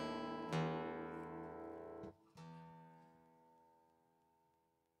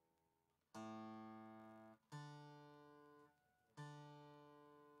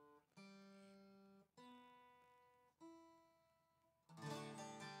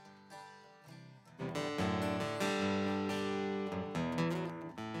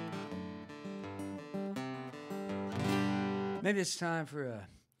 Maybe it's time for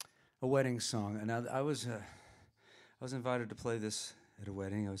a wedding song. And I was invited to play this at a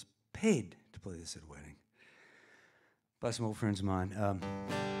wedding. I was paid to play this at a wedding by some old friends of mine.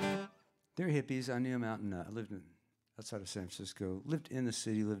 They're hippies. I knew them out in, I lived outside of San Francisco. Lived in the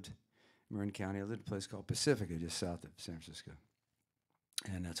city, lived in Marin County. I lived in a place called Pacifica, just south of San Francisco.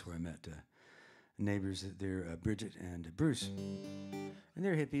 And that's where I met neighbors. They're Bridget and Bruce. And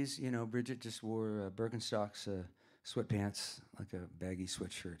they're hippies. You know, Bridget just wore Birkenstocks, sweatpants, like a baggy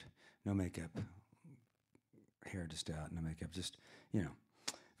sweatshirt, no makeup, hair just out, no makeup, just, you know,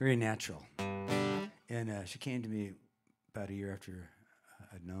 very natural. And she came to me about a year after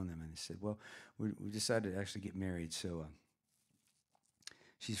I'd known them, and they said, well, we decided to actually get married, so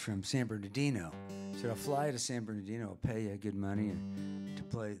she's from San Bernardino. She said, I'll fly to San Bernardino, I'll pay you good money and to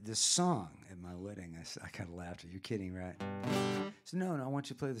play this song at my wedding. I kind of laughed. You're kidding, right? I said, no, I want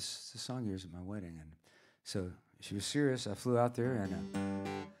you to play this song of yours at my wedding. And so she was serious. I flew out there, and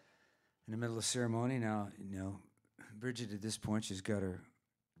in the middle of the ceremony, now, you know, Bridget at this point, she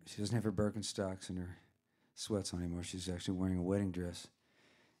doesn't have her Birkenstocks and her sweats on anymore. She's actually wearing a wedding dress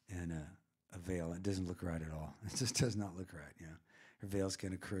and a veil. It doesn't look right at all. It just does not look right, you know. Her veil's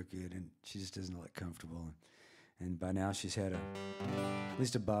kind of crooked, and she just doesn't look comfortable. And by now, she's had at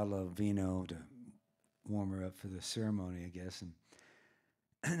least a bottle of vino to warm her up for the ceremony, I guess. And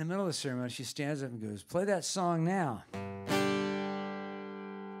in the middle of the ceremony, she stands up and goes, play that song now.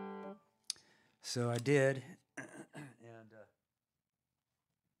 So I did, and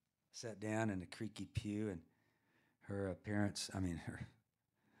sat down in a creaky pew, and her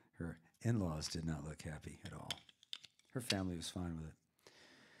her in-laws did not look happy at all. Her family was fine with it.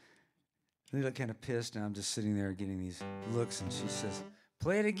 They look kind of pissed, and I'm just sitting there getting these looks, and she says,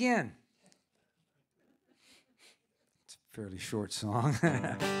 "Play it again." It's a fairly short song.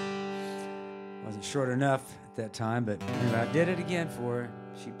 Wasn't short enough at that time, but anyway, I did it again for her.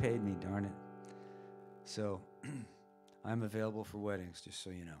 She paid me, darn it. So I'm available for weddings, just so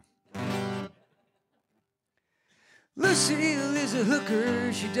you know. Lucille is a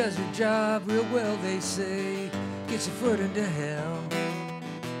hooker. She does her job real well, they say. Gets her foot into hell.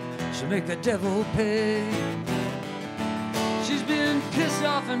 She'll make the devil pay. She's been pissed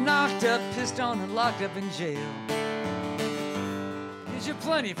off and knocked up, pissed on and locked up in jail. Gives you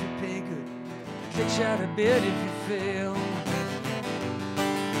plenty if you pay good. Kicks you out of bed if you fail.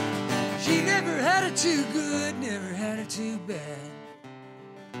 She never had it too good, never had it too bad.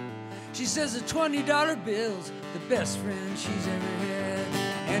 She says the $20 bill's the best friend she's ever had.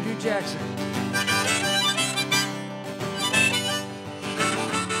 Andrew Jackson.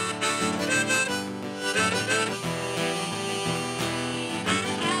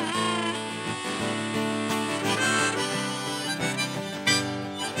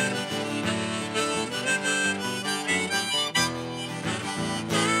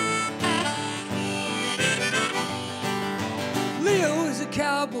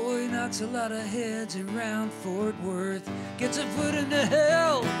 Cowboy knocks a lot of heads around Fort Worth. Gets a foot into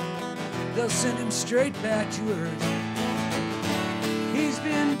hell, they'll send him straight back to earth. He's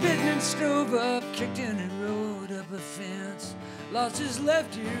been bitten and stove up, kicked in and rode up a fence. Lost his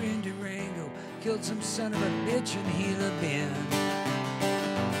left ear in Durango, killed some son of a bitch in Gila Bend.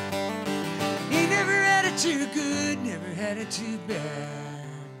 He never had it too good, never had it too bad.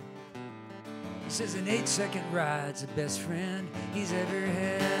 He says an 8-second ride's the best friend he's ever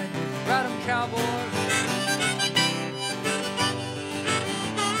had. Ride 'em, cowboy.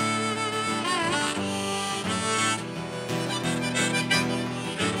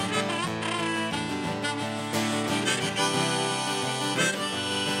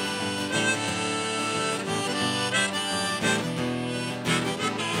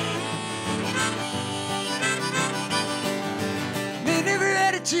 They never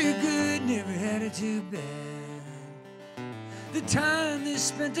had it too good, never had it too bad. The time they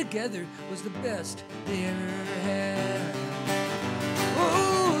spent together was the best they ever had.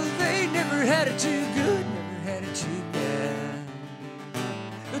 Oh, they never had it too good, never had it too bad.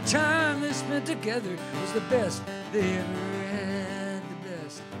 The time they spent together was the best they ever had, the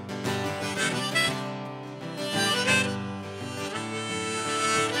best.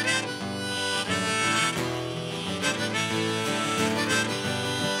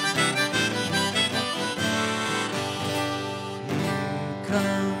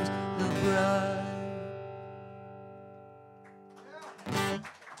 Comes the bride.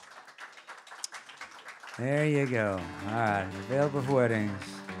 There you go. All right, available for weddings.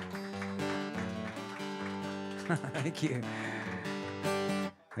 Thank you.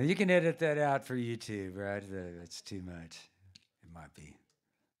 Now you can edit that out for YouTube, right? That's too much. It might be.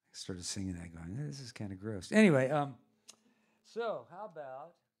 I started singing that, going, "This is kind of gross." Anyway, so how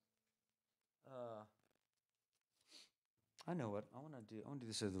about? I know what I want to do. I want to do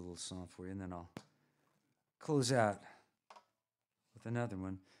this other little song for you, and then I'll close out with another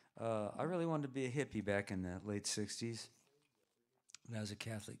one. I really wanted to be a hippie back in the late 60s. When I was a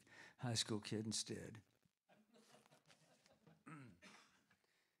Catholic high school kid instead.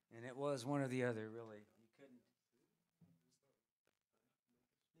 And it was one or the other, really. You couldn't.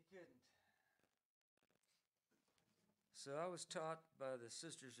 So I was taught by the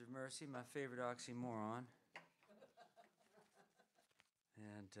Sisters of Mercy, my favorite oxymoron.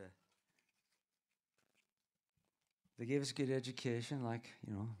 And they gave us a good education, like,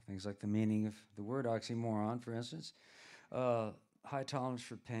 things like the meaning of the word oxymoron, for instance. High tolerance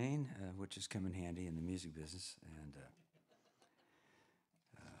for pain, which has come in handy in the music business. And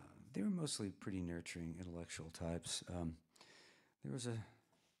they were mostly pretty nurturing, intellectual types. There was a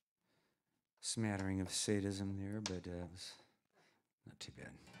smattering of sadism there, but it was not too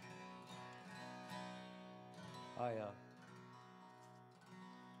bad.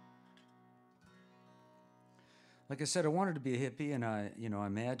 Like I said, I wanted to be a hippie, and I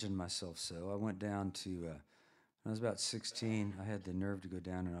imagined myself so. I went down to, when I was about 16, I had the nerve to go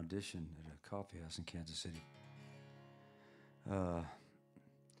down and audition at a coffee house in Kansas City called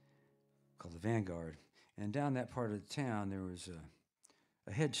the Vanguard. And down that part of the town, there was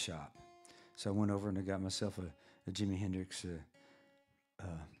a head shop. So I went over and I got myself a Jimi Hendrix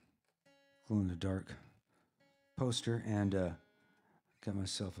glow-in-the-dark poster, and got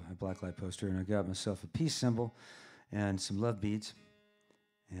myself a blacklight poster, and I got myself a peace symbol and some love beads,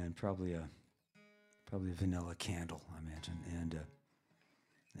 and probably a vanilla candle, I imagine. And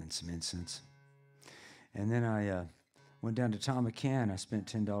and some incense. And then I went down to Tom McCann. I spent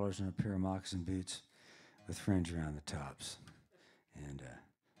 $10 on a pair of moccasin boots with fringe around the tops. And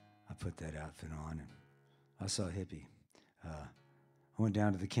I put that outfit on, and I saw a hippie. I went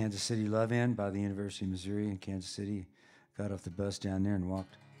down to the Kansas City Love Inn by the University of Missouri in Kansas City, got off the bus down there and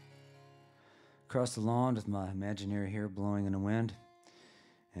walked across the lawn with my imaginary hair blowing in the wind.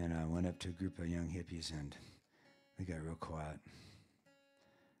 And I went up to a group of young hippies, and they got real quiet.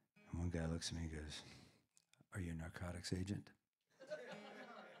 And one guy looks at me and goes, "Are you a narcotics agent?"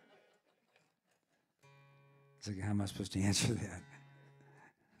 It's like, how am I supposed to answer that?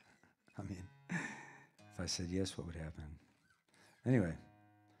 I mean, if I said yes, what would happen? Anyway,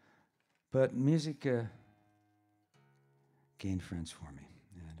 but music gained friends for me,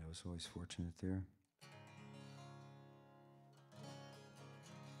 and I was always fortunate there.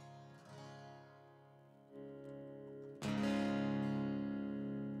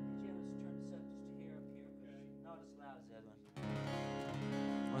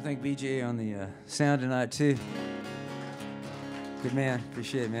 I want to thank BJ on the sound tonight, too. Good man.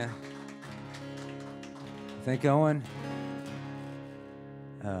 Appreciate it, man. Thank Owen.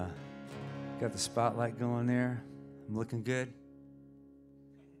 Got the spotlight going there. I'm looking good.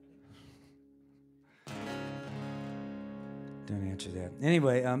 Don't answer that.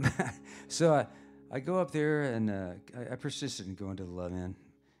 Anyway, so I go up there, and I persisted in going to the Love Inn,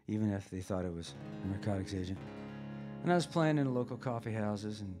 even if they thought it was a narcotics agent. And I was playing in the local coffee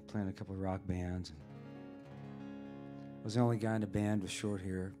houses and playing a couple of rock bands. And I was the only guy in the band with short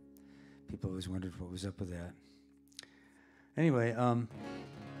hair. People always wondered what was up with that. Anyway,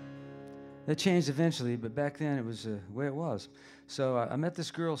 that changed eventually, but back then it was the way it was. So I met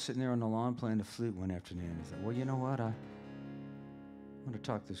this girl sitting there on the lawn playing the flute one afternoon. I thought, well, you know what? I want to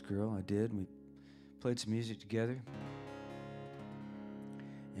talk to this girl. I did. We played some music together.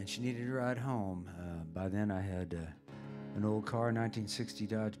 And she needed a ride home. By then I had an old car, 1960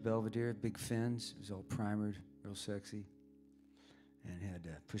 Dodge Belvedere, big fins. It was all primered, real sexy. And had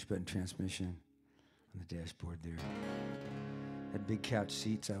push-button transmission on the dashboard there. Had big couch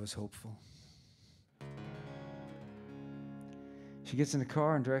seats. I was hopeful. She gets in the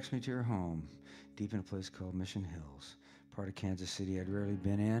car and directs me to her home, deep in a place called Mission Hills, part of Kansas City I'd rarely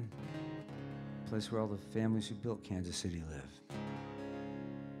been in, a place where all the families who built Kansas City live.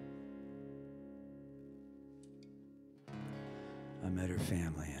 I met her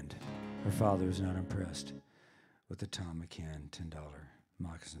family, and her father was not impressed with the Tom McCann $10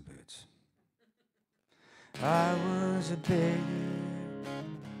 moccasin boots. I was a beggar,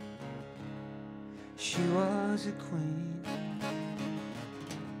 she was a queen.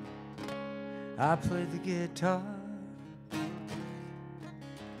 I played the guitar,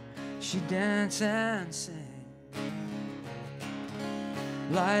 she danced and sang,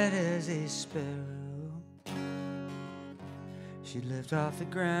 light as a sparrow. She'd lift off the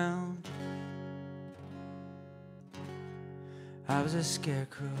ground, I was a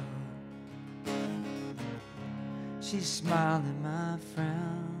scarecrow. She smiled at my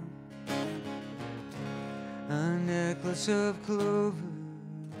frown, a necklace of clover,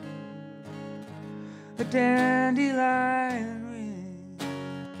 a dandelion ring, a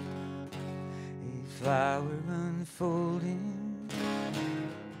flower unfolding,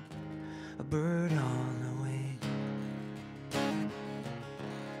 a bird on the wing.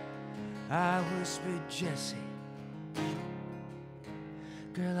 I whispered, Jessie,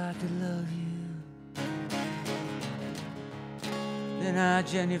 girl, I could love you. Then I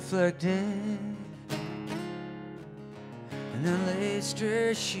genuflected, and then laced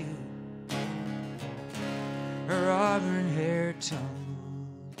her shoe. Her auburn hair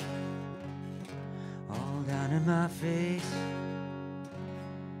tumbled all down in my face.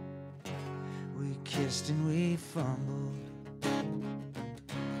 We kissed and we fumbled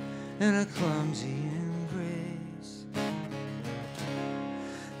in a clumsy embrace.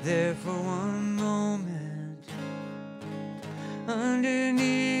 There for one moment,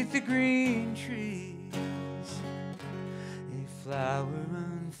 underneath the green trees, a flower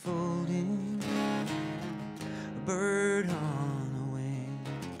unfolding, a bird on a wing.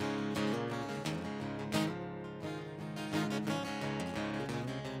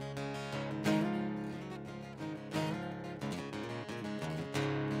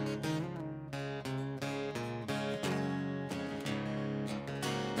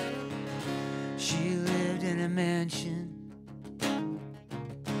 She lived in a mansion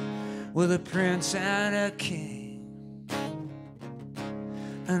with a prince and a king,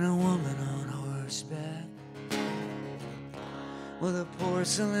 and a woman on horseback with a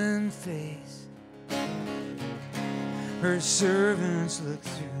porcelain face, Her servants looked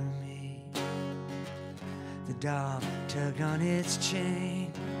through me. The dog tugged on its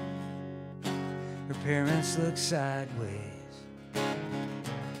chain. Her parents looked sideways.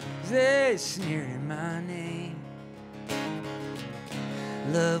 They sneered in my name.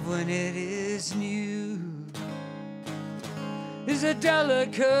 Love, when it is new, is a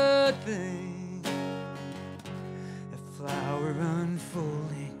delicate thing. A flower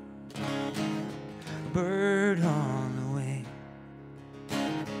unfolding, a bird on the wing.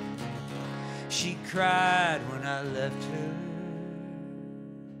 She cried when I left her.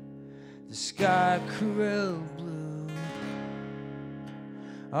 The sky cruel blue.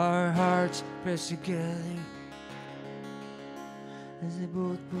 Our hearts pressed together as they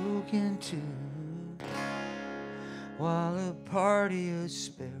both broke in two, while a party of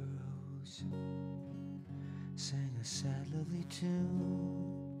sparrows sang a sad, lovely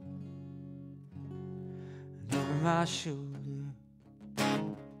tune. And over my shoulder,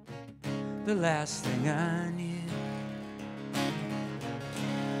 the last thing I knew,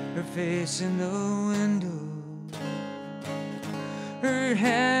 her face in the window, her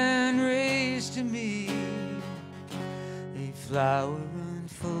hand raised to me, a flower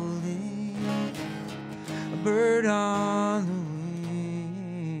unfolding, a bird on the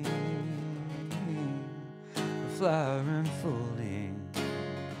wing, a flower unfolding,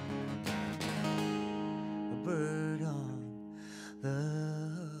 a bird on the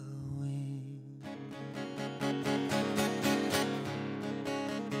wing.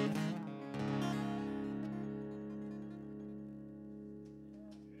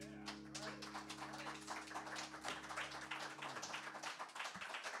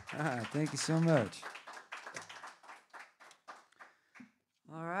 Thank you so much.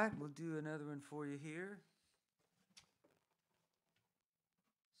 All right, we'll do another one for you here.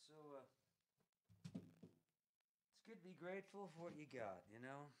 So, it's good to be grateful for what you got, you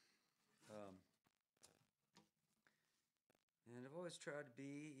know? And I've always tried to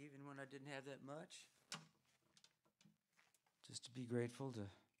be, even when I didn't have that much, just to be grateful to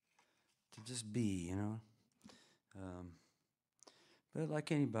just be, you know? But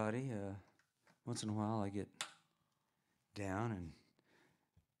like anybody, once in a while I get down and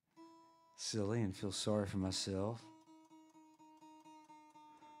silly and feel sorry for myself.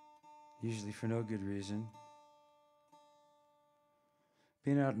 Usually for no good reason.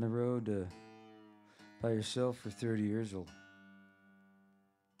 Being out on the road by yourself for 30 years will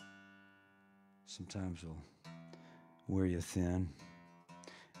sometimes wear you thin.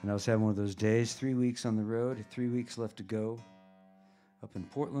 And I was having one of those days, 3 weeks on the road, 3 weeks left to go, up in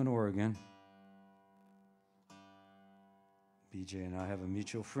Portland, Oregon. BJ and I have a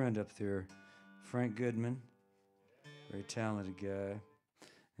mutual friend up there, Frank Goodman, very talented guy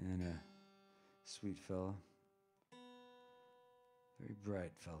and a sweet fellow, very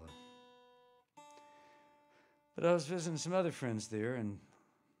bright fellow. But I was visiting some other friends there in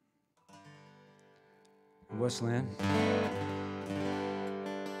Westland.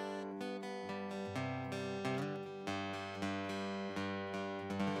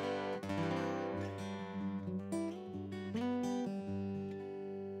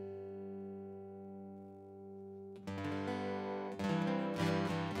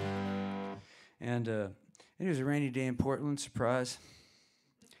 And it was a rainy day in Portland, surprise.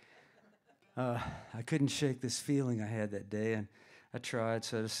 I couldn't shake this feeling I had that day, and I tried,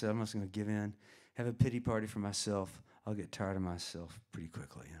 so I just said, I'm just going to give in, have a pity party for myself. I'll get tired of myself pretty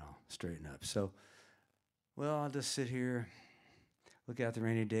quickly, you know, straighten up. So, well, I'll just sit here, look out the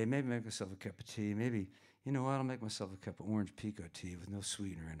rainy day, maybe make myself a cup of tea. Maybe, you know what, I'll make myself a cup of orange pico tea with no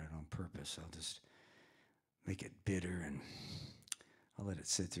sweetener in it on purpose. I'll just make it bitter, and I'll let it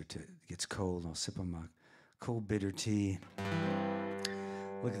sit there till it gets cold, and I'll sip on my cold, bitter tea.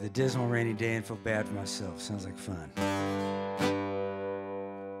 Look at the dismal rainy day and feel bad for myself. Sounds like fun.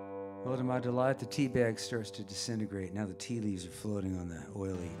 Well, to my delight, the tea bag starts to disintegrate. Now the tea leaves are floating on the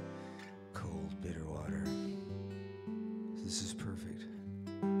oily, cold, bitter water. This is perfect.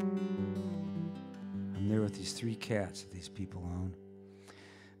 I'm there with these 3 cats that these people own.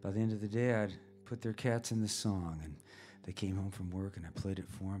 By the end of the day, I'd put their cats in this song, and they came home from work, and I played it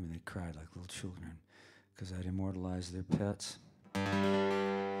for them, and they cried like little children because I'd immortalized their pets.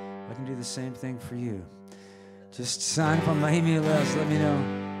 I can do the same thing for you. Just sign up on my email list. Let me know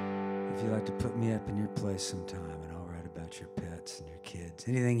if you'd like to put me up in your place sometime, and I'll write about your pets and your kids.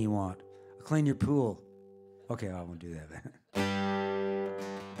 Anything you want. I'll clean your pool. Okay, I won't do that.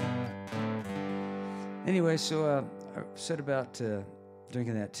 Anyway, so I said about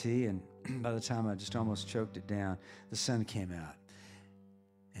drinking that tea, and by the time I just almost choked it down, the sun came out.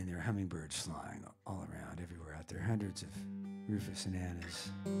 And there are hummingbirds flying all around, everywhere out there. Hundreds of Rufus and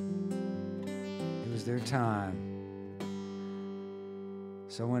Annas. It was their time.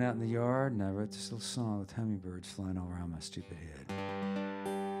 So I went out in the yard and I wrote this little song with hummingbirds flying all around my stupid head.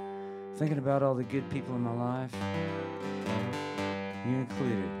 Thinking about all the good people in my life, you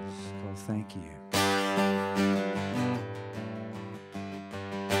included. It's called Thank You.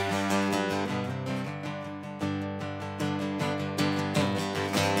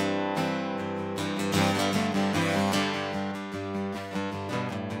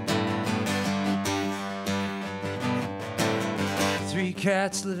 3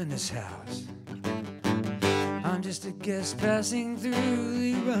 cats live in this house. I'm just a guest passing through.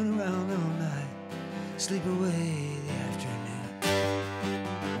 They run around all night, sleep away the afternoon.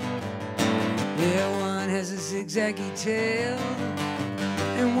 Yeah, one has a zigzaggy tail,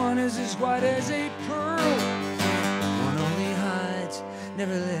 and one is as white as a pearl. One only hides,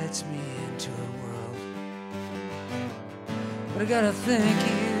 never lets me into her world. But I gotta thank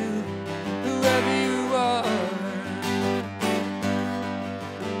you, whoever you are.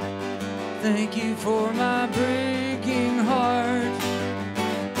 Thank you for my breaking heart.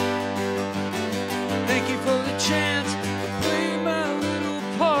 Thank you for the chance to play my little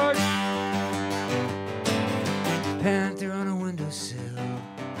part. Panther on a windowsill,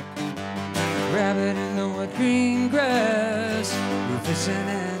 rabbit in the wet green grass, Rufus and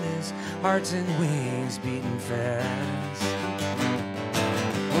Anna's hearts and wings beating fast.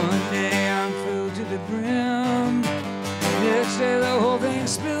 One day I'm filled to the brim, next day the whole thing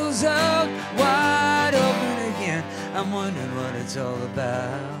spills out wide open again. I'm wondering what it's all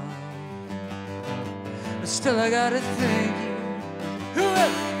about. But still I gotta thank you,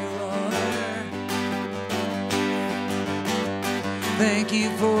 whoever you are. Thank you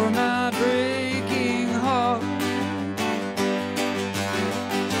for my breaking heart.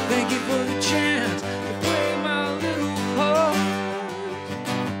 Thank you for the chance to play my little part.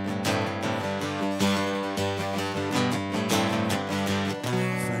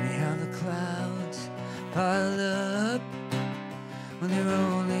 Pile up when they're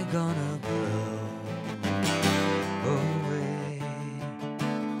only gonna blow away.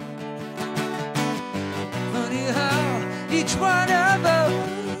 Funny how each one of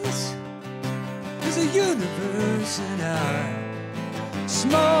us is a universe in our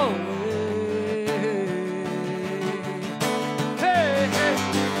small way. Hey, hey.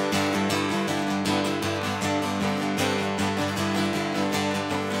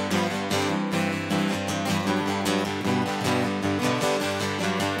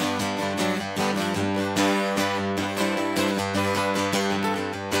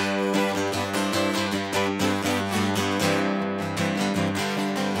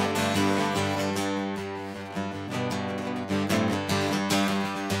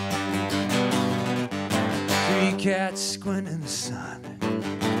 Cats squint in the sun,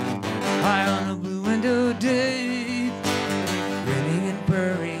 high on a blue window day, grinning and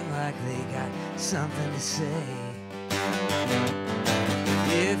purring like they got something to say.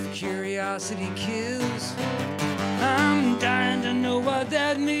 If curiosity kills, I'm dying to know what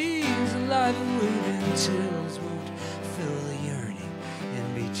that means. A life of waiting tills won't fill the yearning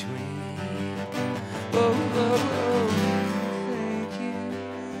in between. Oh, oh, oh.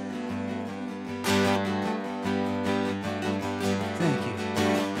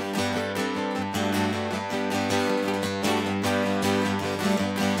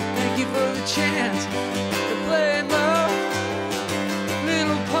 Chance to play my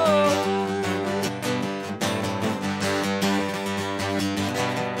little part.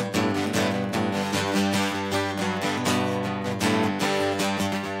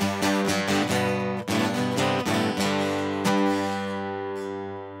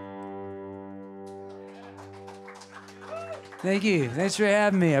 Thank you. Thanks for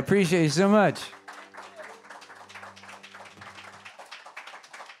having me. I appreciate it so much.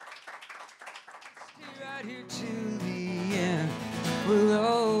 We'll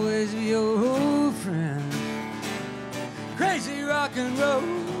always be your old friend, crazy rock and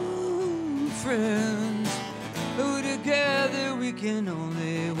roll friends, who together we can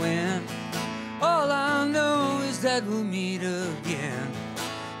only win. All I know is that we'll meet again.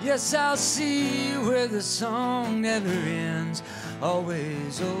 Yes, I'll see you where the song never ends,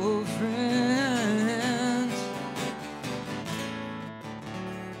 always old friends.